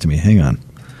sent this to me. Hang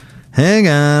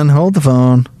on. Hold the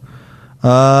phone.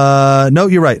 No,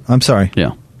 you're right. I'm sorry.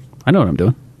 Yeah. I know what I'm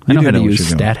doing. I know how to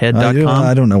use stathead.com.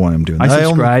 I don't know why I'm doing that. I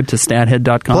subscribe to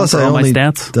stathead.com for all my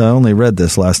stats. I only read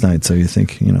this last night, so you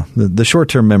think, the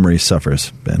short-term memory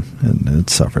suffers, Ben. It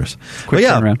suffers. But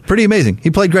yeah, turnaround. Pretty amazing. He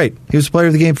played great. He was a player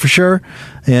of the game for sure,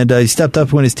 and he stepped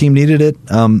up when his team needed it.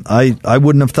 I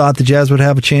wouldn't have thought the Jazz would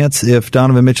have a chance if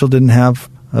Donovan Mitchell didn't have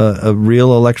a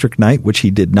real electric night, which he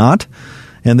did not,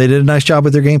 and they did a nice job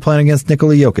with their game plan against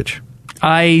Nikola Jokic.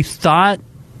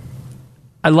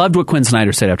 I loved what Quinn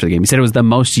Snyder said after the game. He said it was the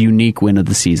most unique win of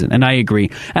the season, and I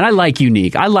agree. And I like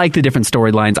unique. I like the different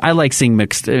storylines. I like seeing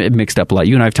mixed up a lot.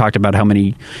 You and I have talked about how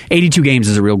many 82 games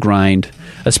is a real grind,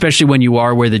 especially when you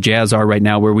are where the Jazz are right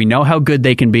now, where we know how good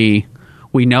they can be.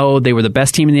 We know they were the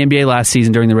best team in the NBA last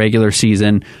season during the regular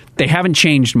season. They haven't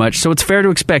changed much, so it's fair to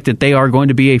expect that they are going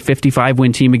to be a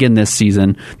 55-win team again this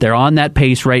season. They're on that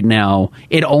pace right now.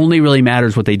 It only really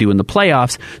matters what they do in the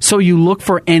playoffs, so you look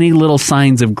for any little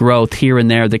signs of growth here and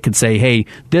there that could say, hey,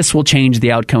 this will change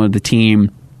the outcome of the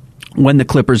team when the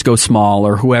Clippers go small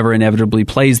or whoever inevitably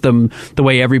plays them the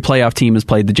way every playoff team has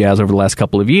played the Jazz over the last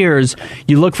couple of years.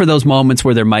 You look for those moments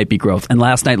where there might be growth. And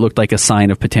last night looked like a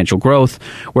sign of potential growth,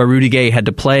 where Rudy Gay had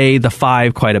to play the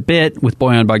 5 quite a bit with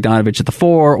Bojan Bogdanovic at the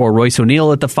 4 or Royce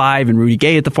O'Neal at the 5 and Rudy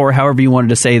Gay at the 4, however you wanted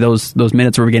to say those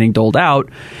minutes were getting doled out.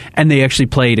 And they actually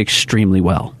played extremely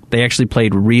well. They actually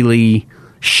played really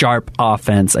sharp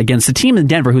offense against a team in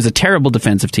Denver who's a terrible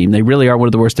defensive team. They really are one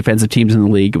of the worst defensive teams in the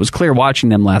league. It was clear watching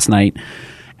them last night,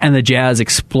 and the Jazz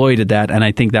exploited that, and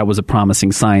I think that was a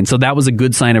promising sign. So that was a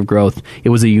good sign of growth. It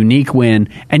was a unique win,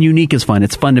 and unique is fun.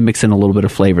 It's fun to mix in a little bit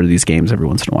of flavor to these games every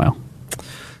once in a while.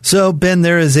 So, Ben,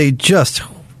 there is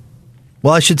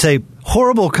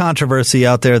horrible controversy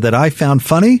out there that I found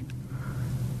funny.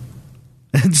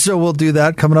 And so we'll do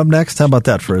that coming up next. How about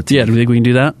that for a team? Yeah, do you think we can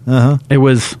do that? Uh-huh. It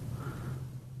was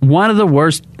one of the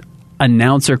worst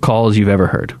announcer calls you've ever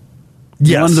heard.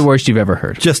 Yes. One of the worst you've ever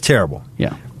heard. Just terrible.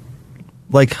 Yeah.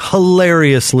 Like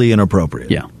hilariously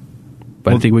inappropriate. Yeah.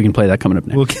 But I think we can play that coming up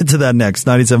next. We'll get to that next.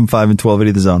 97.5 and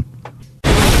 1280 The Zone.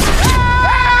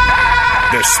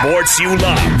 The sports you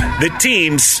love. The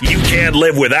teams you can't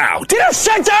live without. Get a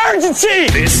sense of urgency!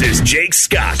 This is Jake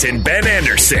Scott and Ben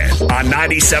Anderson on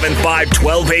 97.5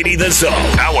 1280 The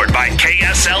Zone. Powered by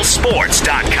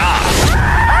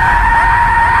KSLSports.com.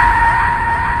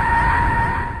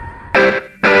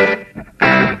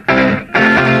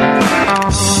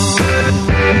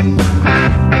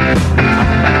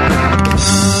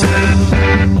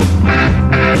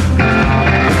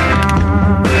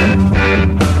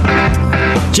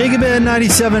 Jacob Ben,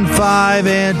 97.5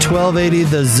 and 1280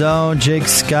 The Zone. Jake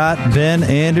Scott, Ben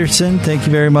Anderson, thank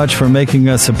you very much for making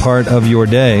us a part of your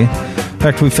day. In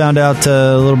fact, we found out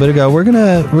a little bit ago we're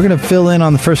gonna fill in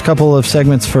on the first couple of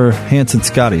segments for Hanson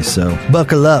Scotty. So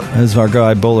buckle up, as our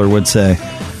guy Bowler would say.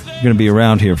 We're gonna be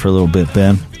around here for a little bit,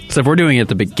 Ben. So if we're doing it at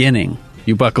the beginning,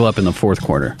 you buckle up in the fourth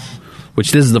quarter,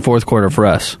 which this is the fourth quarter for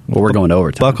us. Well, we're going to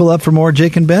overtime. Buckle up for more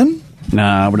Jake and Ben?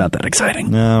 Nah, we're not that exciting.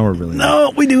 No, we're really not.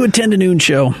 No, we do a 10 to noon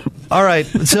show. All right,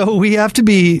 so we have to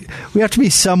be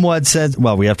somewhat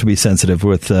we have to be sensitive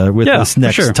with this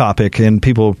next topic, and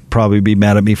people probably be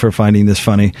mad at me for finding this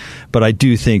funny, but I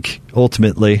do think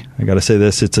ultimately, I got to say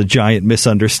this, it's a giant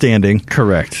misunderstanding.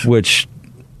 Correct. Which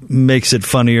makes it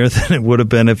funnier than it would have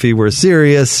been if he were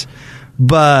serious,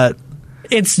 but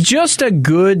it's just a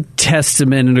good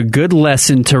testament and a good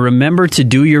lesson to remember to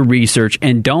do your research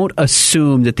and don't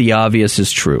assume that the obvious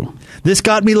is true. This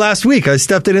got me last week. I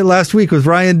stepped in it last week with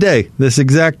Ryan Day. This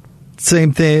exact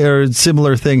same thing or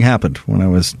similar thing happened when I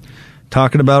was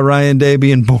talking about Ryan Day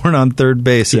being born on third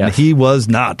base, and he was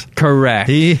not. Correct.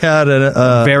 He had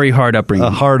a very hard upbringing. A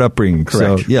hard upbringing.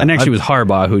 Correct. So, yeah, and actually, it was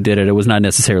Harbaugh who did it. It was not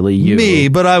necessarily you. Me,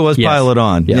 but I was pilot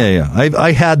on. Yeah.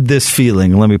 I had this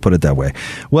feeling. Let me put it that way.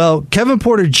 Well, Kevin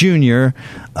Porter Jr.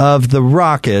 of the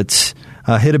Rockets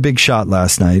hit a big shot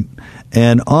last night,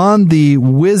 and on the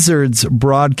Wizards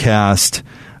broadcast,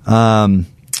 analyst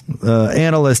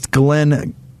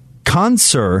Glenn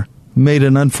Conser made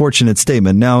an unfortunate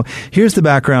statement. Now, here's the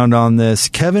background on this.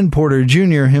 Kevin Porter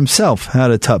Jr. himself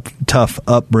had a tough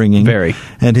upbringing. Very.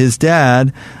 And his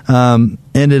dad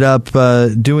ended up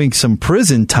doing some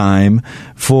prison time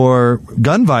for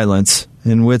gun violence,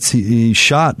 in which he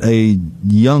shot a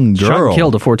young girl. Shot and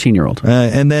killed a 14-year-old.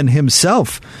 And then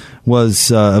himself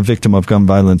was a victim of gun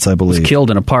violence, I believe. Was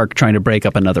killed in a park trying to break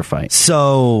up another fight.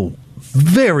 So,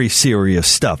 very serious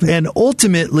stuff. And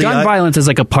ultimately... Gun violence is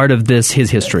like a part of his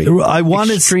history.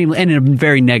 Extremely, and in a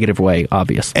very negative way,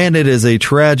 obviously. And it is a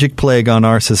tragic plague on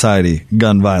our society,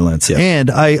 gun violence. Yes. And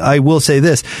I will say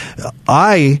this.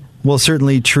 I will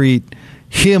certainly treat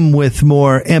him with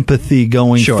more empathy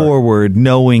going forward,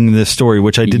 knowing this story,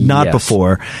 which I did not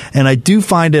before. And I do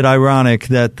find it ironic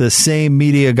that the same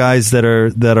media guys that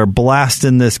are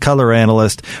blasting this color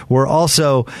analyst were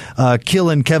also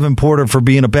killing Kevin Porter for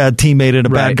being a bad teammate and a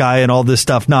bad guy and all this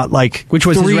stuff. Not like which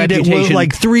was his reputation,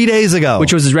 like 3 days ago,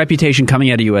 which was his reputation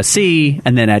coming out of USC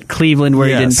and then at Cleveland where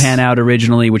he didn't pan out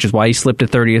originally, which is why he slipped to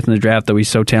 30th in the draft. Though he's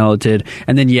so talented,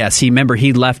 and then he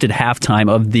left at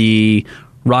halftime of the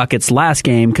Rockets' last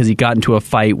game because he got into a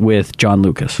fight with John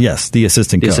Lucas. Yes, the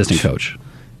assistant coach.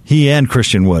 He and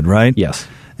Christian Wood, right? Yes.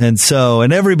 And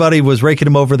everybody was raking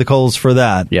him over the coals for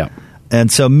that. Yeah.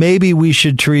 And so maybe we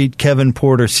should treat Kevin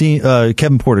Porter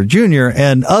Jr.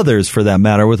 and others, for that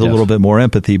matter, with a little bit more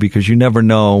empathy, because you never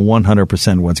know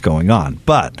 100% what's going on.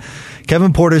 But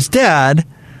Kevin Porter's dad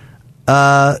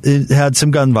had some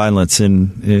gun violence,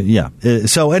 and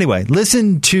so anyway,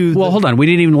 listen to. Well, hold on, we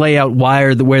didn't even lay out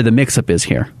where the mix-up is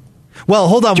here. Well,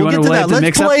 hold on, we'll get to that.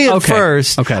 Let's play it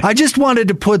first. Okay. I just wanted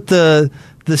to put the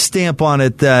stamp on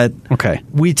it that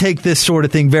we take this sort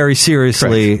of thing very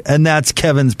seriously, and that's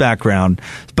Kevin's background.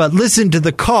 But listen to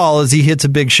the call as he hits a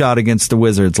big shot against the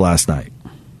Wizards last night.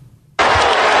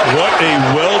 What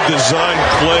a well-designed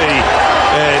play,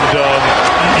 and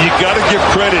you got to give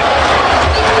credit.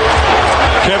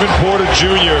 Kevin Porter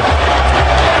Jr.,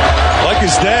 like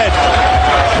his dad,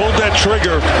 pulled that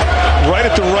trigger right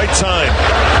at the right time.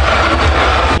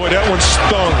 Boy, that one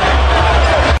stung.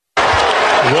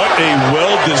 What a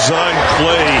well-designed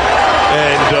play.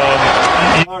 And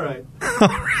all right.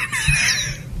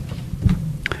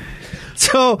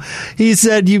 So he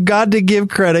said, you've got to give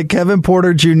credit. Kevin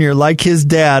Porter Jr., like his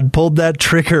dad, pulled that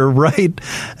trigger right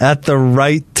at the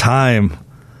right time.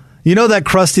 You know that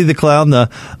Krusty the Clown,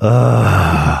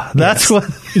 that's what...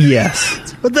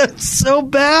 Yes. But that's so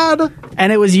bad.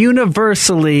 And it was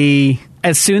universally...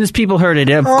 As soon as people heard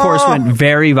it, of course, went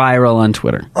very viral on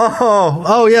Twitter.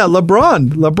 Oh yeah,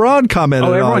 LeBron commented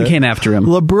on it. Everyone came after him.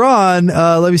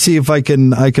 LeBron, let me see if I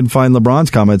can find LeBron's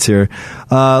comments here.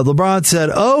 LeBron said,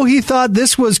 he thought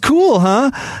this was cool, huh?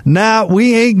 Nah,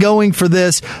 we ain't going for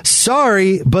this.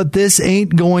 Sorry, but this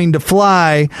ain't going to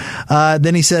fly.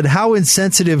 Then he said, how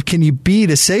insensitive can you be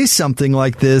to say something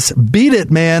like this? Beat it,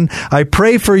 man. I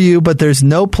pray for you, but there's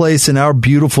no place in our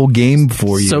beautiful game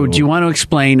for you. So do you want to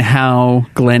explain how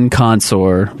Glenn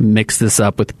Consor mixed this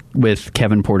up with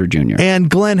Kevin Porter Jr.? And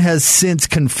Glenn has since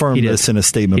confirmed this in a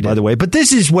statement, by the way. But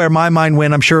this is where my mind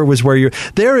went. I'm sure it was where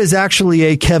there is actually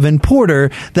a Kevin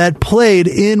Porter that played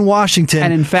in Washington,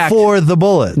 and in fact, for the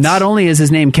Bullets. Not only is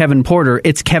his name Kevin Porter,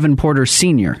 it's Kevin Porter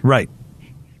Sr. Right.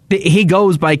 He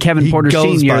goes by Kevin Porter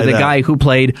Sr., the guy who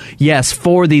played,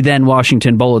 for the then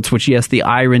Washington Bullets, which, the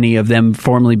irony of them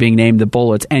formerly being named the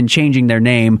Bullets and changing their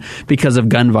name because of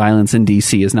gun violence in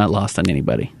D.C. is not lost on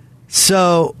anybody.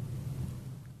 So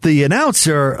the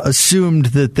announcer assumed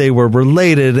that they were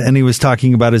related, and he was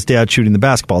talking about his dad shooting the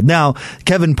basketball. Now,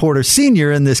 Kevin Porter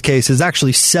Sr. in this case is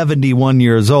actually 71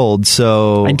 years old.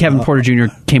 And Kevin Porter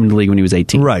Jr. came into the league when he was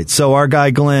 18. Right. So our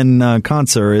guy Glenn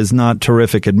Consor is not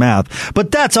terrific at math, but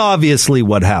that's obviously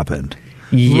what happened.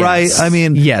 Yes. Right? I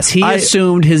mean, he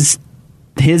assumed his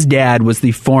dad was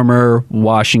the former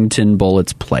Washington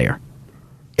Bullets player.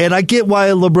 And I get why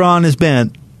LeBron is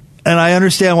bent. And I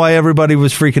understand why everybody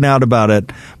was freaking out about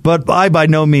it, but I by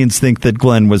no means think that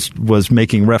Glenn was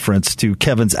making reference to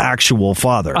Kevin's actual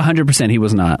father. 100% he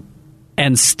was not.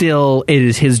 And still, it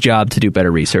is his job to do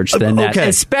better research than that.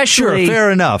 Especially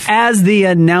fair enough. As the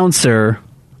announcer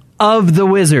of the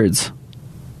Wizards.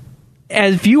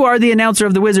 If you are the announcer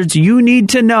of the Wizards, you need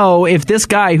to know if this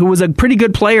guy, who was a pretty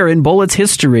good player in Bullets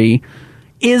history,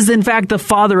 is in fact the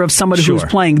father of somebody who's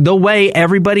playing the way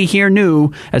everybody here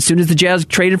knew as soon as the Jazz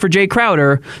traded for Jay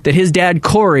Crowder that his dad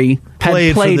Corey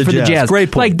had played for the Jazz. Great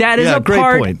point. Like that is a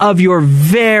part of your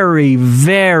very,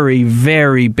 very,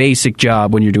 very basic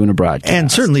job when you're doing a broadcast.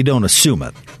 And certainly don't assume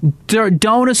it.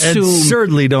 Don't assume. And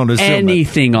certainly don't assume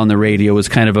anything on the radio is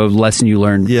kind of a lesson you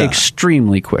learn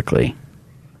extremely quickly.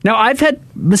 Now I've had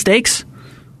mistakes.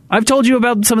 I've told you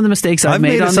about some of the mistakes I've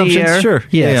made on the air. Sure.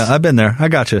 Yes. Yeah, I've been there. I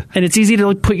got you. And it's easy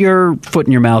to put your foot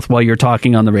in your mouth while you're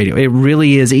talking on the radio. It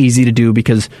really is easy to do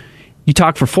because you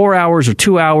talk for 4 hours or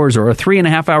 2 hours or a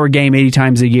 3.5 hour game 80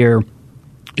 times a year.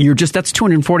 That's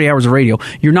 240 hours of radio.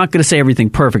 You're not going to say everything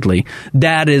perfectly.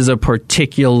 That is a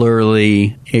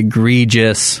particularly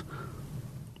egregious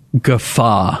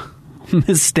guffaw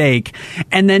mistake.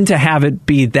 And then to have it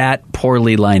be that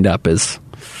poorly lined up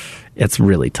it's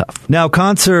really tough. Now,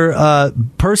 Concer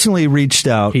personally reached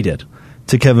out. He did.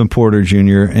 To Kevin Porter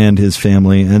Jr. and his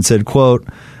family and said, quote,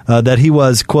 that he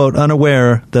was, quote,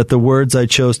 unaware that the words I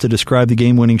chose to describe the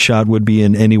game-winning shot would be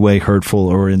in any way hurtful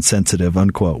or insensitive,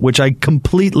 unquote, which I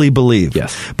completely believe.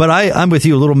 Yes. But I'm with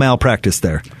you, a little malpractice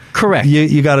there. Correct.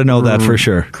 You got to know that for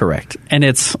sure. Correct. And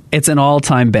it's an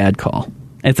all-time bad call.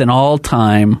 It's an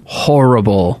all-time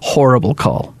horrible, horrible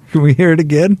call. Can we hear it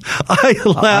again? I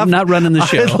laughed. I'm not running the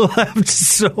show. I laughed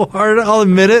so hard. I'll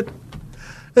admit it.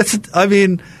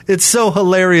 It's so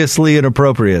hilariously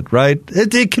inappropriate, right?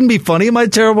 It can be funny. Am I a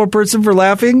terrible person for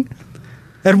laughing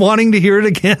and wanting to hear it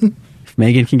again? If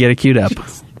Megan can get it queued up,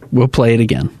 we'll play it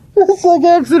again. It's like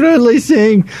accidentally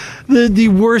saying the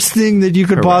worst thing that you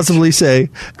could possibly say.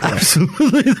 Correct.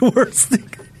 Absolutely the worst thing.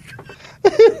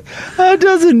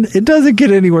 It doesn't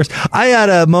get any worse. I had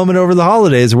a moment over the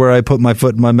holidays where I put my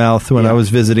foot in my mouth when I was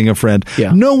visiting a friend.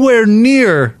 Yeah. Nowhere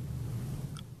near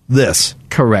this.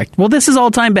 Correct. Well, this is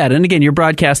all-time bad. And again, you're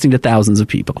broadcasting to thousands of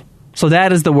people. So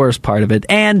that is the worst part of it.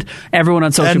 And everyone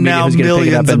on social media who's going to pick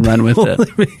it up and run with it.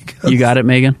 You got it,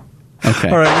 Megan? Okay.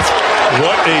 All right.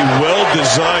 What a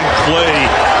well-designed play.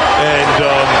 And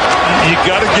you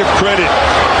got to give credit.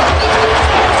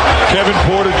 Kevin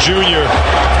Porter Jr.,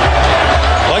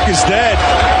 like his dad,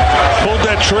 pulled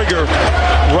that trigger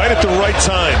right at the right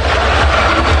time.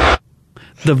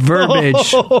 The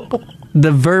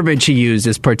verbiage he used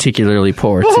is particularly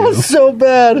poor, too. Oh, so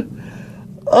bad.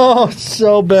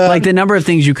 Like the number of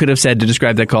things you could have said to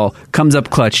describe that call. Comes up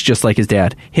clutch, just like his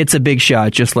dad. Hits a big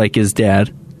shot, just like his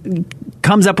dad.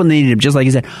 Comes up when they need him, just like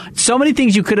he said. So many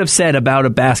things you could have said about a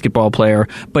basketball player,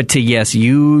 but to,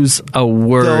 use a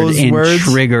word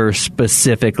trigger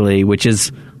specifically, which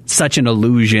is such an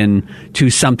allusion to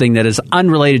something that is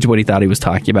unrelated to what he thought he was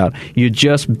talking about. You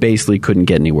just basically couldn't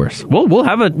get any worse. We'll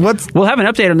have an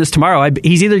update on this tomorrow.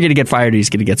 He's either going to get fired or he's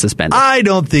going to get suspended. I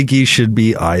don't think he should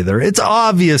be either. It's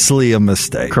obviously a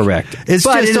mistake. Correct. It's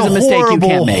but just it is a mistake you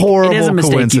can't make. Horrible it is a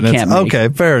mistake coincidence. You can't make. Okay,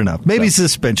 fair enough. Maybe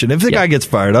suspension. If the guy gets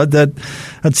fired, that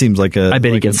seems like I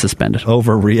bet he gets suspended.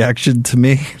 Overreaction to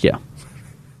me. Yeah.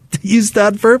 Use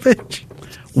that verbiage.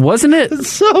 Wasn't it? It's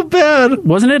so bad.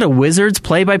 Wasn't it a Wizards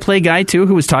play-by-play guy, too,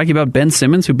 who was talking about Ben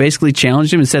Simmons, who basically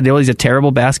challenged him and said, he's a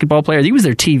terrible basketball player? He was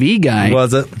their TV guy.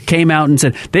 Was it? Came out and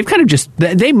said,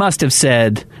 they must have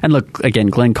said, and look, again,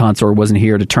 Glenn Consor wasn't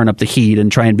here to turn up the heat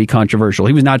and try and be controversial.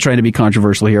 He was not trying to be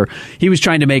controversial here. He was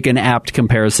trying to make an apt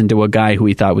comparison to a guy who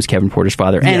he thought was Kevin Porter's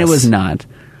father, and it was not.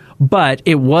 But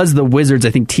it was the Wizards,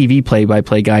 I think, TV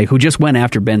play-by-play guy who just went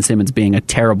after Ben Simmons being a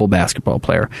terrible basketball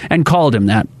player and called him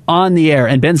that on the air.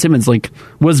 And Ben Simmons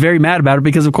was very mad about it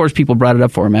because, of course, people brought it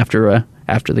up for him after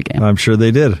the game. I'm sure they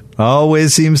did.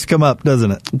 Always seems to come up, doesn't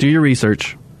it? Do your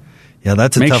research. Yeah,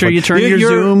 that's a Make tough sure one. you turn your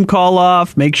Zoom call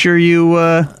off. Make sure you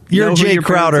your Jay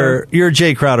Crowder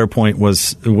point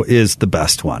is the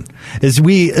best one.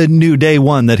 We knew day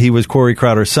one that he was Corey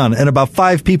Crowder's son, and about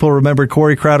 5 people remembered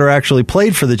Corey Crowder actually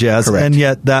played for the Jazz. Correct. And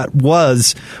yet that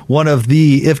was one of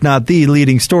the, if not the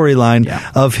leading storyline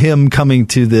of him coming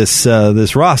to this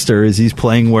roster is he's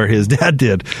playing where his dad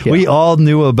did. Yeah. We all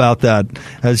knew about that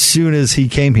as soon as he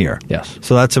came here. Yes.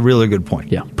 So that's a really good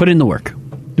point. Yeah. Put in the work.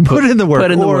 Put in the work.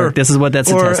 Put in the work. This is what that's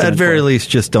a testament Or at very for.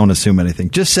 least, just don't assume anything.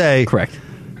 Just say, correct.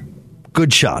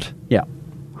 Good shot. Yeah,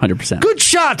 100%. Good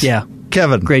shot. Yeah,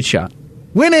 Kevin. Great shot.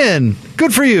 Win in.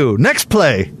 Good for you. Next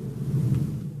play.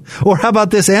 Or how about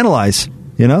this? Analyze.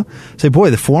 Say, boy,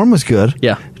 the form was good.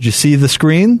 Yeah. Did you see the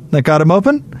screen that got him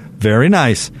open? Very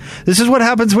nice. This is what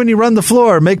happens when you run the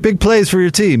floor. Make big plays for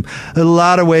your team. A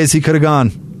lot of ways he could have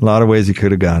gone.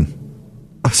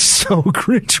 So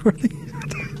cringeworthy.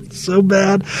 So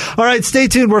bad. All right, stay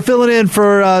tuned. We're filling in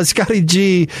for Scotty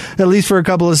G, at least for a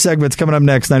couple of segments. Coming up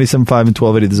next, 97.5 and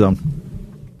 1280 The Zone.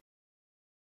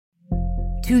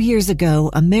 2 years ago,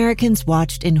 Americans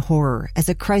watched in horror as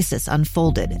a crisis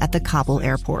unfolded at the Kabul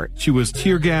airport. She was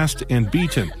tear-gassed and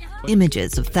beaten.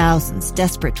 Images of thousands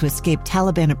desperate to escape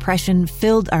Taliban oppression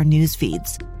filled our news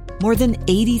feeds. More than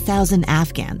 80,000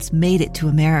 Afghans made it to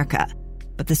America.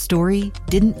 But the story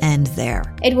didn't end there.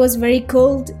 It was very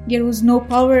cold. There was no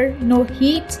power, no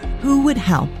heat. Who would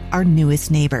help our newest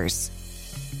neighbors?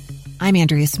 I'm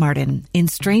Andrea Smartin. In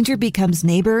Stranger Becomes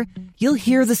Neighbor, You'll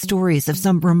hear the stories of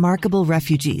some remarkable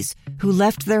refugees who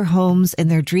left their homes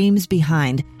and their dreams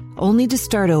behind, only to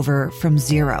start over from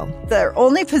zero. Their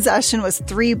only possession was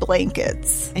 3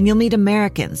 blankets. And you'll meet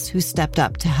Americans who stepped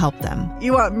up to help them.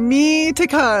 You want me to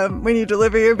come when you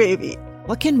deliver your baby.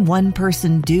 What can one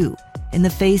person do in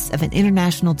the face of an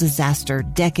international disaster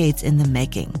decades in the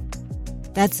making?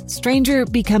 That's Stranger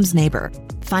Becomes Neighbor.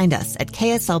 Find us at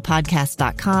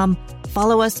kslpodcast.com.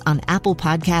 Follow us on Apple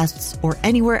Podcasts or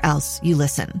anywhere else you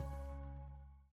listen.